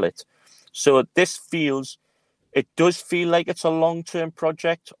could sell it. So it does feel like it's a long-term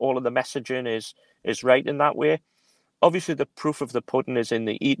project. All of the messaging is right in that way. Obviously the proof of the pudding is in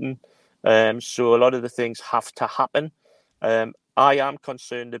the eating. So a lot of the things have to happen. I am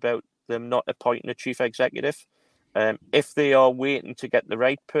concerned about them not appointing a chief executive. If they are waiting to get the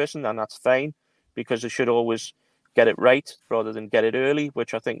right person, then that's fine, because they should always get it right rather than get it early,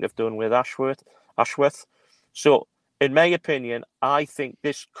 which I think they've done with Ashworth. So in my opinion, I think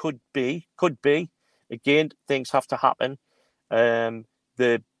this could be, again, things have to happen.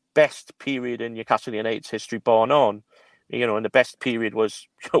 The best period in Newcastle United's history, bar none, and the best period was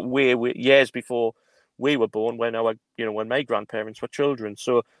years before we were born, when my grandparents were children.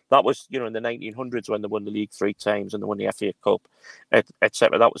 So that was, in the 1900s when they won the league 3 times and they won the FA Cup,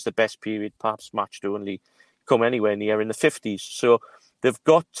 etc. That was the best period, perhaps matched only come anywhere near in the 50s. So they've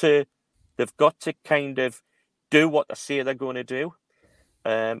got to kind of do what they say they're going to do.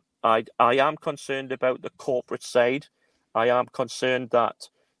 I am concerned about the corporate side. I am concerned that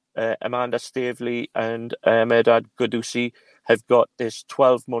Amanda Staveley and Mehrdad Ghodoussi have got this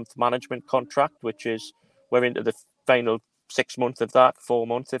 12-month management contract, which is, we're into the final 6 months of that, 4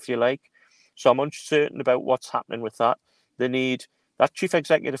 months if you like. So I'm uncertain about what's happening with that. They need that chief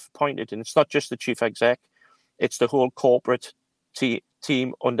executive appointed, and it's not just the chief exec, it's the whole corporate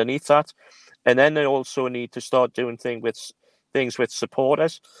team underneath that. And then they also need to start doing things with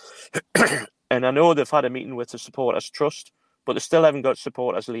supporters. And I know they've had a meeting with the Supporters Trust, but they still haven't got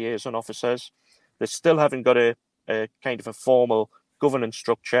supporters liaison officers. They still haven't got a kind of a formal governance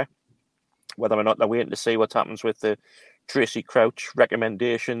structure, whether or not they're waiting to see what happens with the Tracy Crouch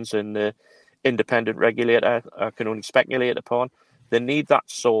recommendations and the independent regulator. I can only speculate upon. They need that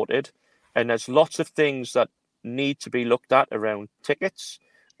sorted. And there's lots of things that need to be looked at around tickets,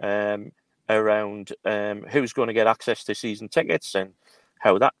 around who's going to get access to season tickets, and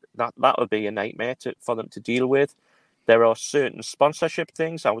how that will be a nightmare for them to deal with. There are certain sponsorship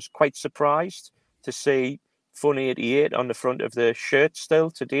things. I was quite surprised to see Fun 88 on the front of the shirt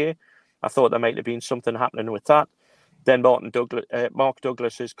still today. I thought there might have been something happening with that. Then Mark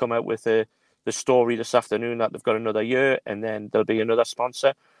Douglas has come out with the story this afternoon that they've got another year and then there'll be another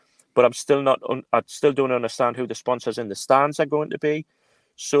sponsor. But I'm still I still don't understand who the sponsors in the stands are going to be.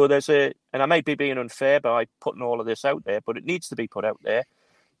 So and I might be being unfair by putting all of this out there, but it needs to be put out there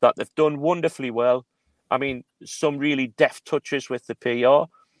that they've done wonderfully well. I mean, some really deft touches with the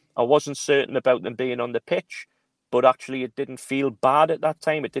PR. I wasn't certain about them being on the pitch, but actually it didn't feel bad at that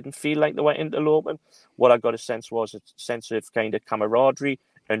time. It didn't feel like they were interloping. What I got a sense was a sense of kind of camaraderie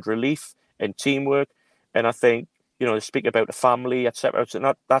and relief and teamwork. And I think, they speak about the family, etc.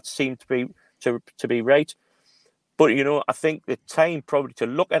 So that seemed to be right. But, I think the time probably to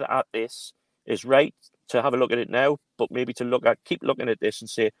look at this is right, to have a look at it now, but maybe to keep looking at this and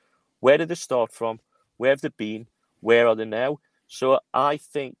say, where did they start from? Where have they been? Where are they now? So I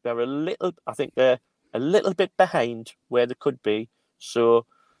think they're a little bit behind where they could be. So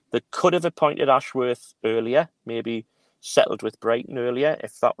they could have appointed Ashworth earlier, maybe settled with Brighton earlier,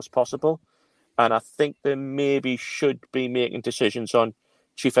 if that was possible. And I think they maybe should be making decisions on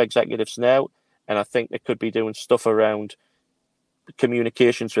chief executives now. And I think they could be doing stuff around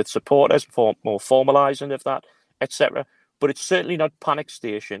communications with supporters, for more formalising of that, etc. But it's certainly not panic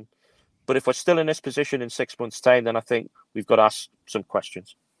station. But if we're still in this position in 6 months' time, then I think we've got to ask some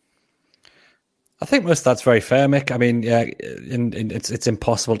questions. I think most of that's very fair, Mick. I mean, yeah, it's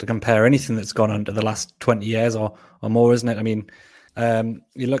impossible to compare anything that's gone on to the last 20 years or more, isn't it? I mean,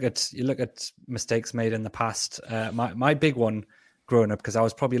 you look at mistakes made in the past. My big one growing up, because I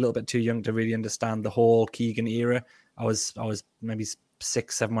was probably a little bit too young to really understand the whole Keegan era. I was maybe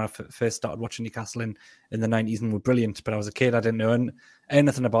 6, 7 when I first started watching Newcastle in the 90s and were brilliant. But I was a kid, I didn't know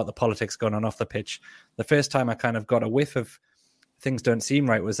anything about the politics going on off the pitch. The first time I kind of got a whiff of things don't seem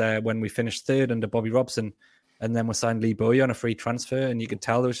right was when we finished third under Bobby Robson, and then we signed Lee Bowyer on a free transfer, and you could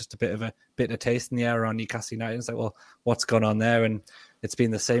tell there was just a bit of taste in the air around Newcastle United. It's like, well, what's going on there? And it's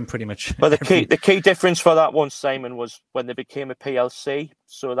been the same pretty much. But the key difference for that one, Simon, was when they became a PLC.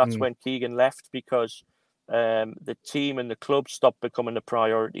 So that's when Keegan left, because the team and the club stopped becoming a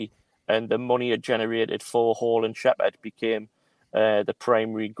priority, and the money it generated for Hall and Shepherd became the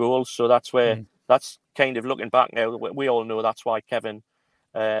primary goal. So that's where that's kind of looking back now. We all know that's why Kevin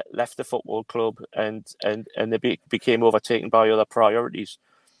left the football club, and they became overtaken by other priorities.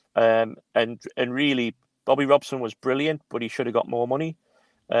 And really, Bobby Robson was brilliant, but he should have got more money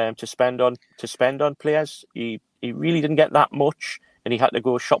to spend on players. He really didn't get that much, and he had to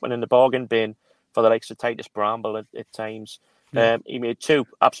go shopping in the bargain bin for the likes of Titus Bramble at times. He made 2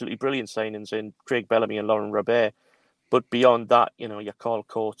 absolutely brilliant signings in Craig Bellamy and Lauren Robert. But beyond that, your Carl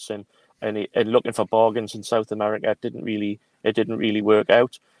Coates and looking for bargains in South America, it didn't really work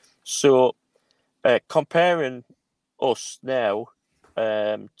out. So comparing us now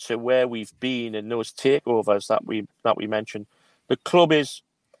to where we've been in those takeovers that we mentioned, the club is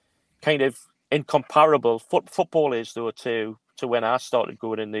kind of incomparable. Football is, though, to when I started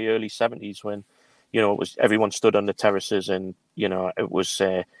going in the early 70s, when it was everyone stood on the terraces, and it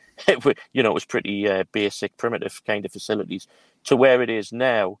was pretty basic, primitive kind of facilities, to where it is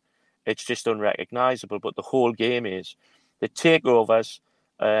now. It's just unrecognisable. But the whole game is the takeovers.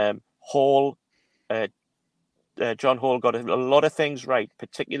 Hall, John Hall got a lot of things right,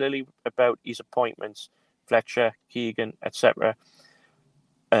 particularly about his appointments, Fletcher, Keegan, etc.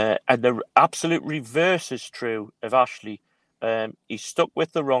 And the absolute reverse is true of Ashley. He stuck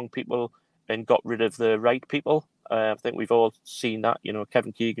with the wrong people and got rid of the right people. I think we've all seen that.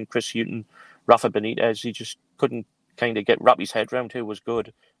 Kevin Keegan, Chris Hughton, Rafa Benitez. He just couldn't kind of wrap his head around who was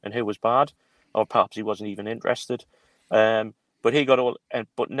good and who was bad, or perhaps he wasn't even interested. But he got all.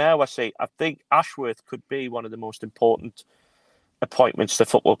 But now I think Ashworth could be one of the most important appointments the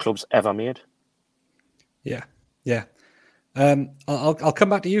football club's ever made. Yeah. I'll come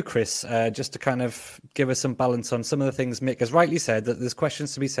back to you, Chris, just to kind of give us some balance on some of the things Mick has rightly said, that there's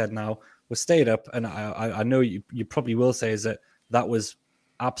questions to be said now. We're stayed up, and I know you probably will say is that was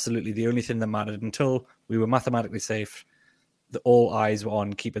absolutely the only thing that mattered until we were mathematically safe. All eyes were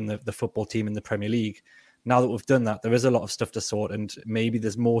on keeping the football team in the Premier League. Now that we've done that, there is a lot of stuff to sort, and maybe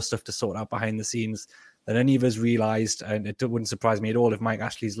there's more stuff to sort out behind the scenes than any of us realised. And it wouldn't surprise me at all if Mike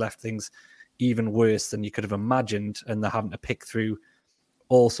Ashley's left things even worse than you could have imagined, and they're having to pick through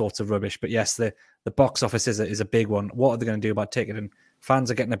all sorts of rubbish. But yes, the box office is a big one. What are they going to do about ticketing? Fans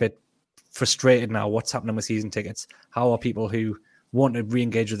are getting a bit frustrated now. What's happening with season tickets? How are people who want to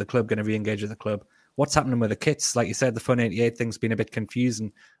re-engage with the club going to re-engage with the club? What's happening with the kits? Like you said, the Fun 88 thing's been a bit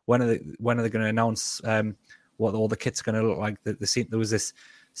confusing. When are they going to announce what all the kits are going to look like? There was this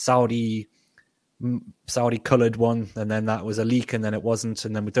Saudi coloured one, and then that was a leak, and then it wasn't,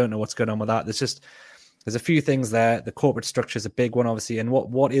 and then we don't know what's going on with that. There's a few things there. The corporate structure is a big one, obviously, and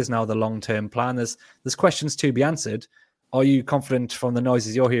what is now the long-term plan? There's questions to be answered. Are you confident from the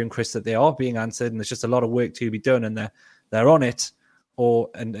noises you're hearing, Chris, that they are being answered, and there's just a lot of work to be done, and they're on it?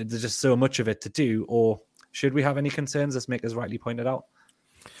 and there's just so much of it to do, or should we have any concerns, as Mick has rightly pointed out?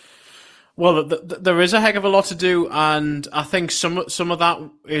 Well, there is a heck of a lot to do, and I think some of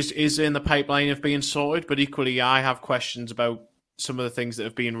that is in the pipeline of being sorted. But equally, I have questions about some of the things that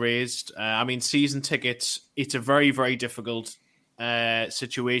have been raised. I mean, season tickets, it's a very, very difficult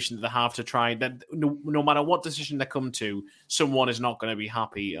situation that they have to try. That no matter what decision they come to, someone is not going to be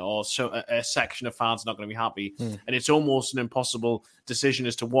happy, or a section of fans are not going to be happy, and it's almost an impossible decision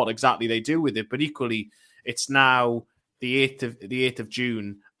as to what exactly they do with it. But equally, it's now the 8th of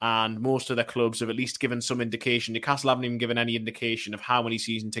June. And most of the clubs have at least given some indication. Newcastle haven't even given any indication of how many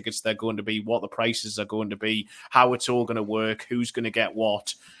season tickets they're going to be, what the prices are going to be, how it's all going to work, who's going to get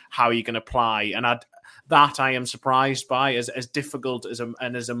what, how you can apply. And I am surprised by, as difficult as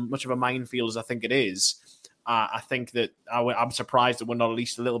much of a minefield as I think it is. I think that I'm surprised that we're not at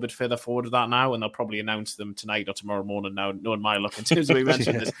least a little bit further forward with that now, and they'll probably announce them tonight or tomorrow morning now, knowing my luck in terms of we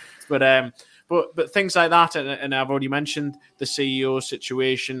mentioned this. But things like that, and I've already mentioned the CEO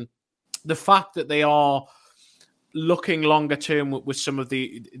situation, the fact that they are looking longer term with some of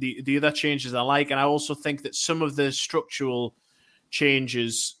the other changes I like, and I also think that some of the structural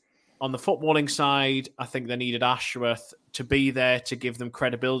changes on the footballing side, I think they needed Ashworth to be there to give them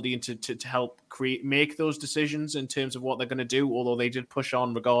credibility and to help make those decisions in terms of what they're going to do, although they did push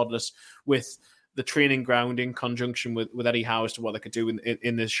on regardless with the training ground in conjunction with Eddie Howe as to what they could do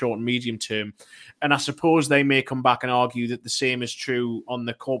in the short and medium term. And I suppose they may come back and argue that the same is true on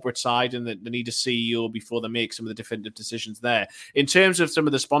the corporate side and that they need a CEO before they make some of the definitive decisions there. In terms of some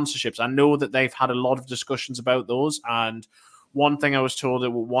of the sponsorships, I know that they've had a lot of discussions about those, and one thing I was told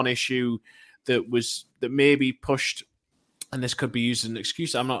that one issue that maybe pushed, and this could be used as an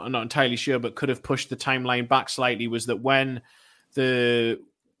excuse, I'm not entirely sure, but could have pushed the timeline back slightly, was that when there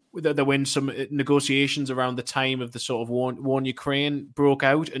were some negotiations around the time of the sort of war in Ukraine broke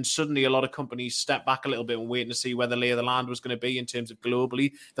out, and suddenly a lot of companies stepped back a little bit and waiting to see where the lay of the land was going to be in terms of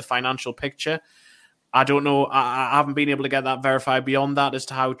globally, the financial picture. I don't know. I haven't been able to get that verified beyond that as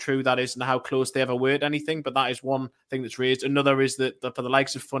to how true that is and how close they ever were to anything, but that is one thing that's raised. Another is that for the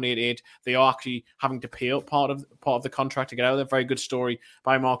likes of Fun 88, they are actually having to pay up part of the contract to get out of there. Very good story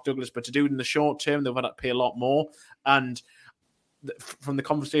by Mark Douglas, but to do it in the short term, they've had to pay a lot more. And from the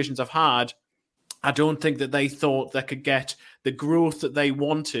conversations I've had, I don't think that they thought they could get the growth that they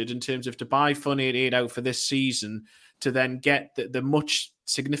wanted in terms of to buy Fun 88 out for this season to then get the much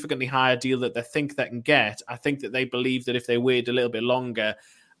significantly higher deal that they think they can get. I think that they believe that if they wait a little bit longer,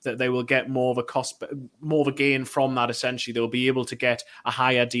 that they will get more of a gain from that. Essentially, they'll be able to get a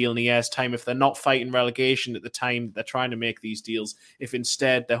higher deal in a year's time if they're not fighting relegation at the time they're trying to make these deals. If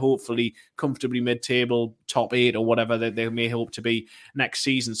instead they're hopefully comfortably mid-table, top 8 or whatever that they may hope to be next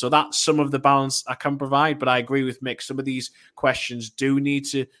season. So that's some of the balance I can provide. But I agree with Mick. Some of these questions do need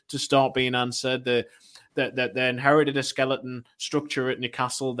to start being answered. That they inherited a skeleton structure at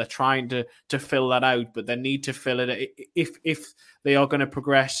Newcastle. They're trying to fill that out, but they need to fill it. If they are going to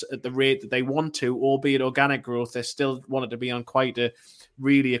progress at the rate that they want to, albeit organic growth, they still want it to be on quite a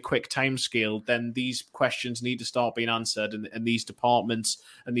quick time scale, then these questions need to start being answered, and these departments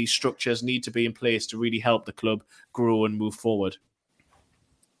and these structures need to be in place to really help the club grow and move forward.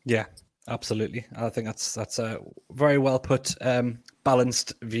 Yeah, absolutely. I think that's a very well put,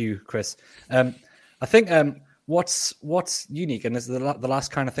 balanced view, Chris. I think what's unique, and this is the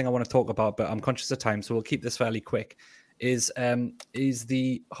last kind of thing I want to talk about, but I'm conscious of time, so we'll keep this fairly quick, is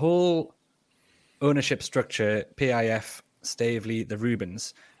the whole ownership structure, PIF, Staveley, the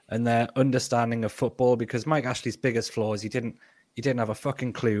Rubens, and their understanding of football, because Mike Ashley's biggest flaw is he didn't have a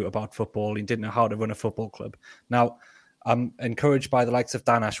fucking clue about football. He didn't know how to run a football club. Now, I'm encouraged by the likes of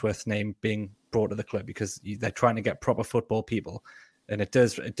Dan Ashworth's name being brought to the club, because they're trying to get proper football people. And it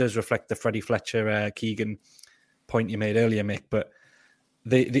does reflect the Freddie Fletcher, Keegan point you made earlier, Mick. But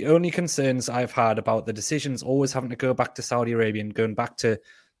the only concerns I've had about the decisions always having to go back to Saudi Arabia and going back to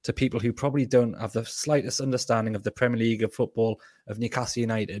people who probably don't have the slightest understanding of the Premier League, of football, of Newcastle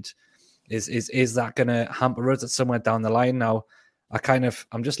United, is that going to hamper us at somewhere down the line? Now,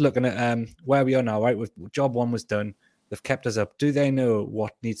 I'm just looking at where we are now, right? With job one was done. They've kept us up. Do they know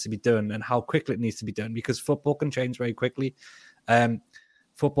what needs to be done and how quickly it needs to be done? Because football can change very quickly.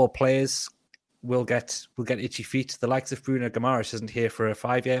 Football players will get itchy feet. The likes of Bruno Guimaraes isn't here for a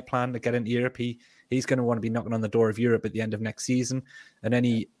 5-year plan to get into Europe. He's going to want to be knocking on the door of Europe at the end of next season. And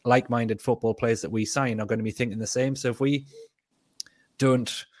any like-minded football players that we sign are going to be thinking the same. So if we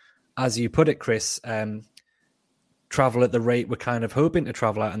don't, as you put it, Chris, travel at the rate we're kind of hoping to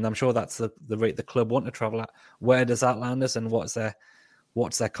travel at, and I'm sure that's the rate the club want to travel at, where does that land us, and what's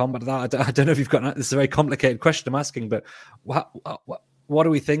what's their combat? That I don't know if you've got. This is a very complicated question I'm asking, but what do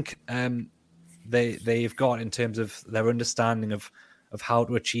we think they've got in terms of their understanding of how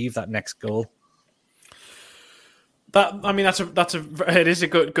to achieve that next goal? It is a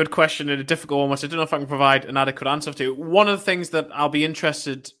good question and a difficult one, which I don't know if I can provide an adequate answer to. One of the things that I'll be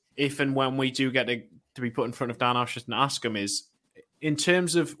interested if and when we do get to be put in front of Dan Ashworth and ask him is, in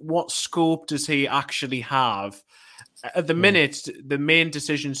terms of what scope does he actually have? At the minute, the main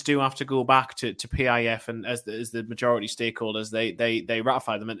decisions do have to go back to PIF and as the majority stakeholders, they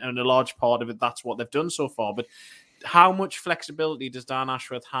ratify them, and a large part of it, that's what they've done so far. But how much flexibility does Dan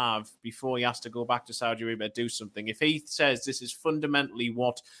Ashworth have before he has to go back to Saudi Arabia to do something? If he says this is fundamentally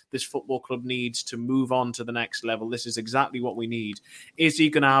what this football club needs to move on to the next level, this is exactly what we need, is he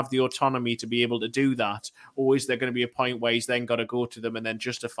going to have the autonomy to be able to do that? Or is there going to be a point where he's then got to go to them and then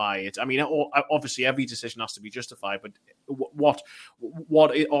justify it? I mean, obviously every decision has to be justified, but what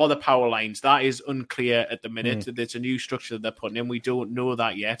are the power lines? That is unclear at the minute. There's a new structure that they're putting in. We don't know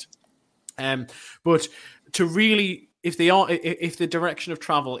that yet. But to really, if the direction of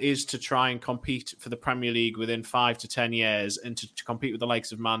travel is to try and compete for the Premier League within 5 to 10 years and to compete with the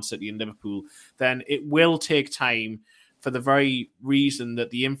likes of Man City and Liverpool, then it will take time, for the very reason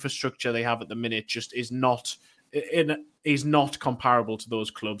that the infrastructure they have at the minute just is not comparable to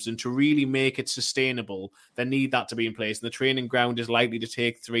those clubs. And to really make it sustainable, they need that to be in place. And the training ground is likely to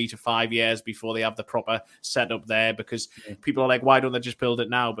take 3 to 5 years before they have the proper setup there, because people are like, why don't they just build it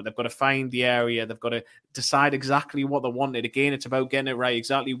now? But they've got to find the area. They've got to decide exactly what they wanted. Again, it's about getting it right.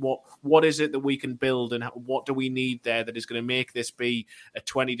 Exactly what is it that we can build, and what do we need there that is going to make this be a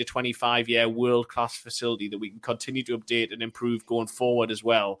 20 to 25 year world-class facility that we can continue to update and improve going forward as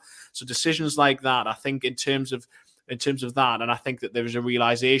well. So decisions like that, I think, in terms of that, and I think that there is a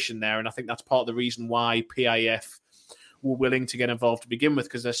realization there, and I think that's part of the reason why PIF were willing to get involved to begin with,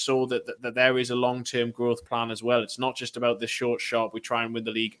 because they saw that there is a long-term growth plan as well. It's not just about this short shot, we try and win the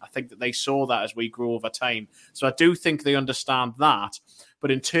league. I think that they saw that as we grow over time. So I do think they understand that.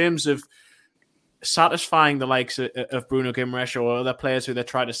 But in terms of satisfying the likes of Bruno Guimaraes or other players who they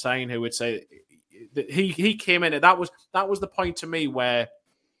try to sign, who would say that he came in, that was the point to me where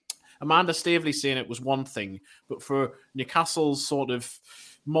Amanda Staveley saying it was one thing, but for Newcastle's sort of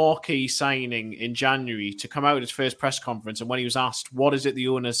marquee signing in January to come out at his first press conference, and when he was asked, what is it the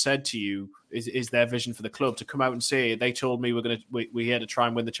owners said to you is their vision for the club, to come out and say, they told me we're here to try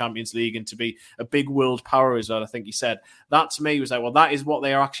and win the Champions League and to be a big world power, is what I think he said. That to me was like, well, that is what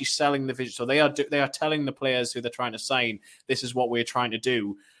they are actually selling the vision. So they are telling the players who they're trying to sign, this is what we're trying to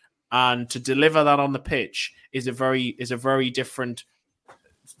do. And to deliver that on the pitch is a very different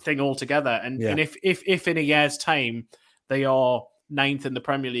thing altogether. And if in a year's time they are 9th in the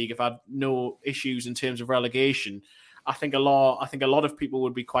Premier League, if I had no issues in terms of relegation, I think a lot of people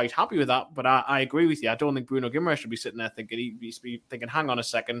would be quite happy with that. But I agree with you. I don't think Bruno Guimaraes should be sitting there thinking, hang on a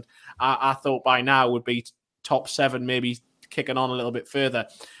second, I thought by now would be top 7, maybe kicking on a little bit further.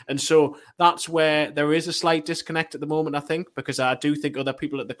 And so that's where there is a slight disconnect at the moment, I think, because I do think other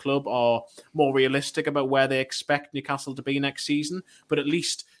people at the club are more realistic about where they expect Newcastle to be next season. But at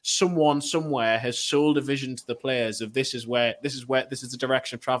least someone somewhere has sold a vision to the players of this is the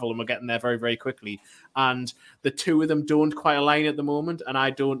direction of travel, and we're getting there very, very quickly. And the two of them don't quite align at the moment, and I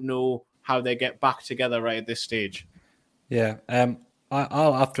don't know how they get back together right at this stage. Yeah.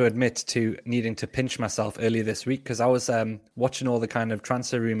 I'll have to admit to needing to pinch myself earlier this week, because I was watching all the kind of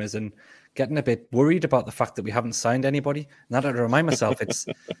transfer rumors and getting a bit worried about the fact that we haven't signed anybody. Now that I remind myself, it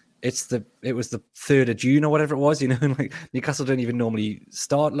was the 3rd of June or whatever it was. Like Newcastle don't even normally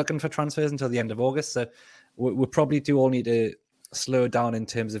start looking for transfers until the end of August. So we probably do all need to slow down in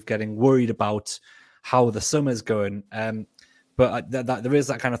terms of getting worried about how the summer's going. But there is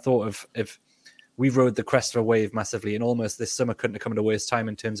that kind of thought of if we rode the crest of a wave massively, and almost this summer couldn't have come at a worse time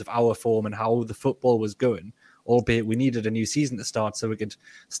in terms of our form and how the football was going, albeit we needed a new season to start so we could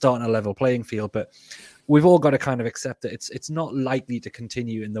start on a level playing field. But we've all got to kind of accept that it's not likely to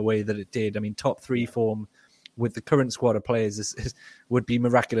continue in the way that it did. I mean, top 3 form with the current squad of players would be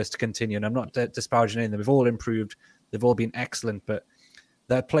miraculous to continue. And I'm not disparaging any of them. They've all improved. They've all been excellent, but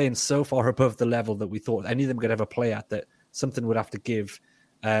they're playing so far above the level that we thought any of them could ever play at that something would have to give.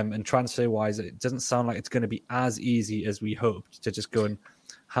 And transfer-wise, it doesn't sound like it's going to be as easy as we hoped to just go and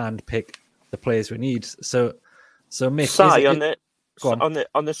hand-pick the players we need. So Mick,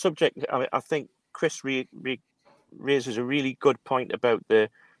 on the subject, I think Chris raises a really good point about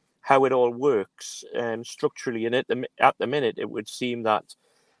how it all works structurally. And at the minute, it would seem that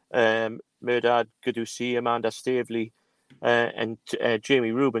Mehrdad Ghoussi, Amanda Staveley, and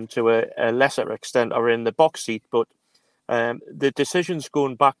Jamie Rubin, to a lesser extent, are in the box seat, but The decision's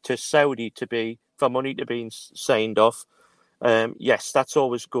going back to Saudi for money to be signed off. Yes, that's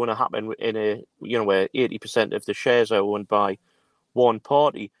always going to happen in where 80% of the shares are owned by one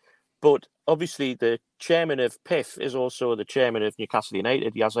party. But obviously, the chairman of PIF is also the chairman of Newcastle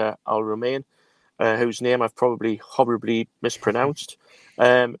United, Yasser Al-Rumayyan, whose name I've probably horribly mispronounced.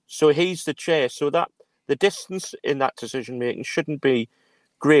 So he's the chair. So that the distance in that decision making shouldn't be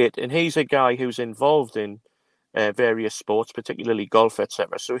great. And he's a guy who's involved in various sports, particularly golf,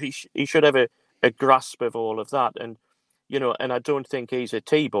 etc. So he should have a grasp of all of that. And and I don't think he's a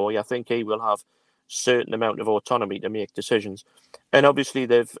T-boy. I think he will have certain amount of autonomy to make decisions. And obviously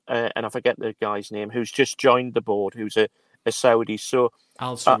they've, and I forget the guy's name, who's just joined the board, who's a Saudi. So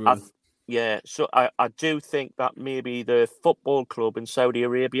Al Saroon. So I do think that maybe the football club in Saudi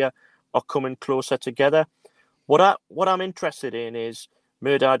Arabia are coming closer together. What I'm interested in is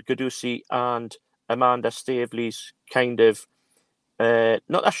Mehrdad Ghodoussi and Amanda Staveley's kind of,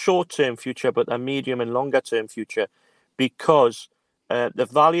 not a short-term future, but a medium and longer-term future, because the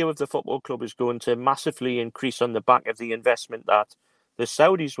value of the football club is going to massively increase on the back of the investment that the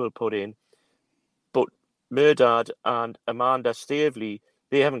Saudis will put in. But Mehrdad and Amanda Staveley,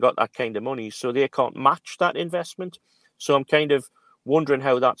 they haven't got that kind of money, so they can't match that investment. So I'm kind of wondering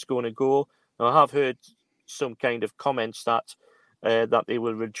how that's going to go. Now, I have heard some kind of comments that they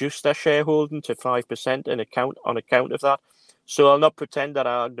will reduce their shareholding to 5% on account of that. So I'll not pretend that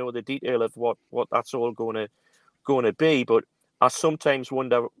I know the detail of what that's all going to be, but I sometimes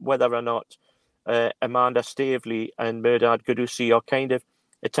wonder whether or not Amanda Staveley and Mehrdad Ghodoussi are kind of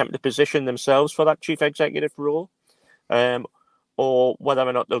attempting to position themselves for that chief executive role, or whether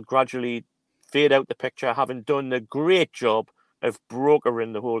or not they'll gradually fade out the picture, having done the great job of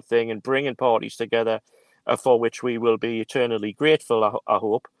brokering the whole thing and bringing parties together, for which we will be eternally grateful, I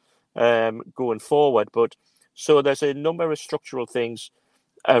hope, going forward. But so there's a number of structural things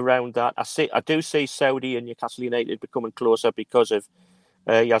around that. I do see Saudi and Newcastle United becoming closer because of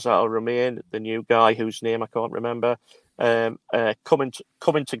Yasser Al-Rumayyan, the new guy whose name I can't remember,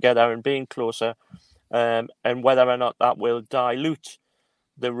 coming together and being closer, and whether or not that will dilute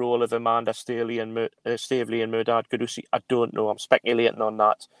the role of Amanda Staveley and Mehrdad Ghodoussi, I don't know. I'm speculating on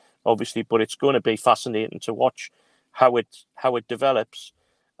that, obviously, but it's going to be fascinating to watch how it develops,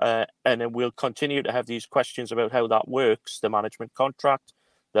 and then we'll continue to have these questions about how that works, the management contract,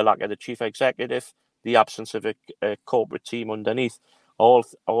 the lack of the chief executive, the absence of a corporate team underneath. All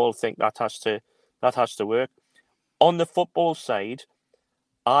think that has to work. On the football side,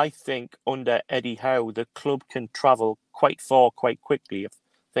 I think under Eddie Howe, the club can travel quite far quite quickly. I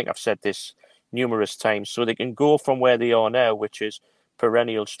think I've said this numerous times. So they can go from where they are now, which is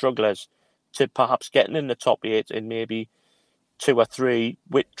perennial strugglers, to perhaps getting in the top 8 in maybe 2 or 3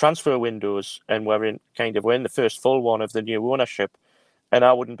 transfer windows, and we're in the first full one of the new ownership. And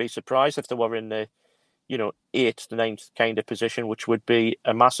I wouldn't be surprised if they were in the 8th, 9th kind of position, which would be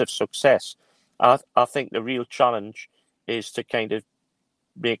a massive success. I think the real challenge is to kind of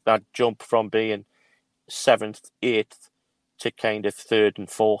make that jump from being 7th, 8th to kind of 3rd and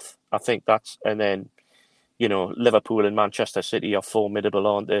 4th. I think that's, and then, Liverpool and Manchester City are formidable,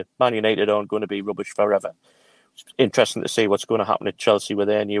 aren't they? Man United aren't going to be rubbish forever. It's interesting to see what's going to happen at Chelsea with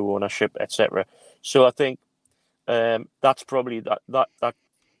their new ownership, etc. So I think that's probably that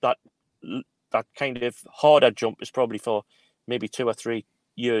kind of harder jump is probably for maybe 2 or 3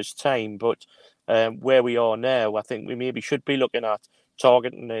 years' time. But where we are now, I think we maybe should be looking at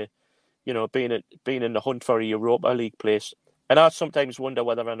targeting being in the hunt for a Europa League place. And I sometimes wonder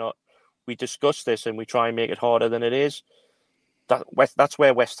whether or not we discuss this and we try and make it harder than it is. That's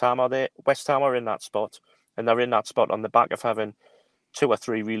where West Ham are there. West Ham are in that spot, and they're in that spot on the back of having 2 or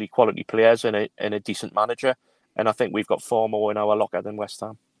 3 really quality players and a decent manager. And I think we've got 4 more in our locker than West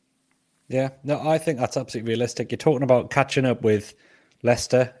Ham. Yeah, no, I think that's absolutely realistic. You're talking about catching up with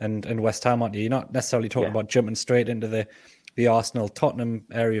Leicester and West Ham, aren't you? You're not necessarily talking about jumping straight into the Arsenal, Tottenham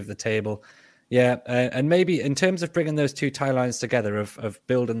area of the table. Yeah, and maybe in terms of bringing those 2 tie lines together of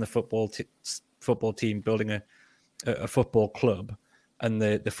building the football team, building a football club, and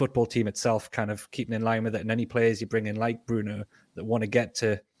the football team itself kind of keeping in line with it, and any players you bring in like Bruno that want to get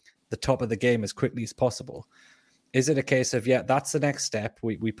to the top of the game as quickly as possible. Is it a case of, that's the next step.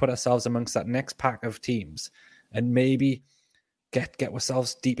 We put ourselves amongst that next pack of teams and maybe get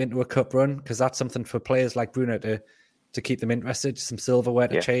ourselves deep into a cup run? Because that's something for players like Bruno to keep them interested, some silverware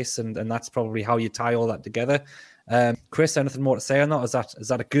to chase, and that's probably how you tie all that together. Chris, anything more to say on that? Is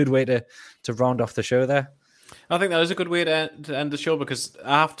that a good way to round off the show there? I think that is a good way to end the show, because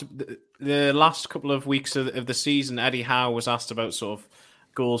the last couple of weeks of the season, Eddie Howe was asked about sort of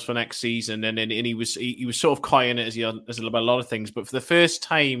goals for next season, and he was sort of coying it as about a lot of things. But for the first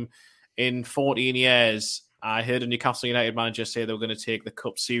time in 14 years, I heard a Newcastle United manager say they were going to take the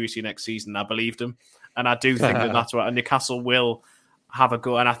cup seriously next season. I believed him, and I do think that's what Newcastle will have a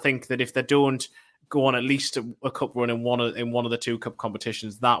go. And I think that if they don't go on at least a cup run in one of the two cup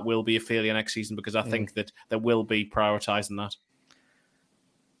competitions, that will be a failure next season, because I think that they will be prioritising that.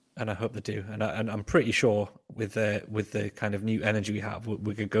 And I hope they do. And I'm pretty sure with the kind of new energy we have,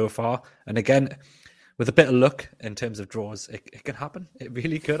 we could go far. And again, with a bit of luck in terms of draws, it can happen. It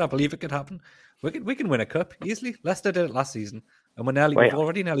really could. I believe it could happen. We can win a cup easily. Leicester did it last season, and we've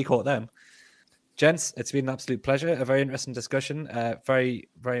already nearly caught them. Gents, it's been an absolute pleasure. A very interesting discussion. Very,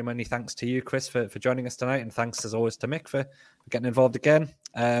 very many thanks to you, Chris, for joining us tonight. And thanks, as always, to Mick for getting involved again.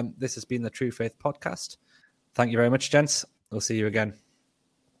 This has been the True Faith Podcast. Thank you very much, gents. We'll see you again.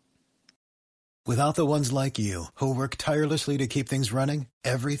 Without the ones like you, who work tirelessly to keep things running,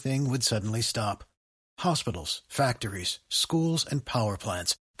 everything would suddenly stop. Hospitals, factories, schools, and power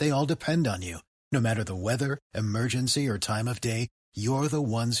plants, they all depend on you. No matter the weather, emergency, or time of day, you're the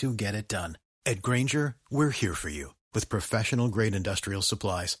ones who get it done. At Grainger, we're here for you with professional-grade industrial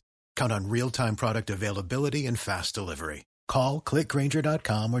supplies. Count on real-time product availability and fast delivery. Call, click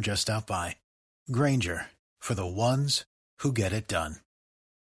Grainger.com, or just stop by. Grainger, for the ones who get it done.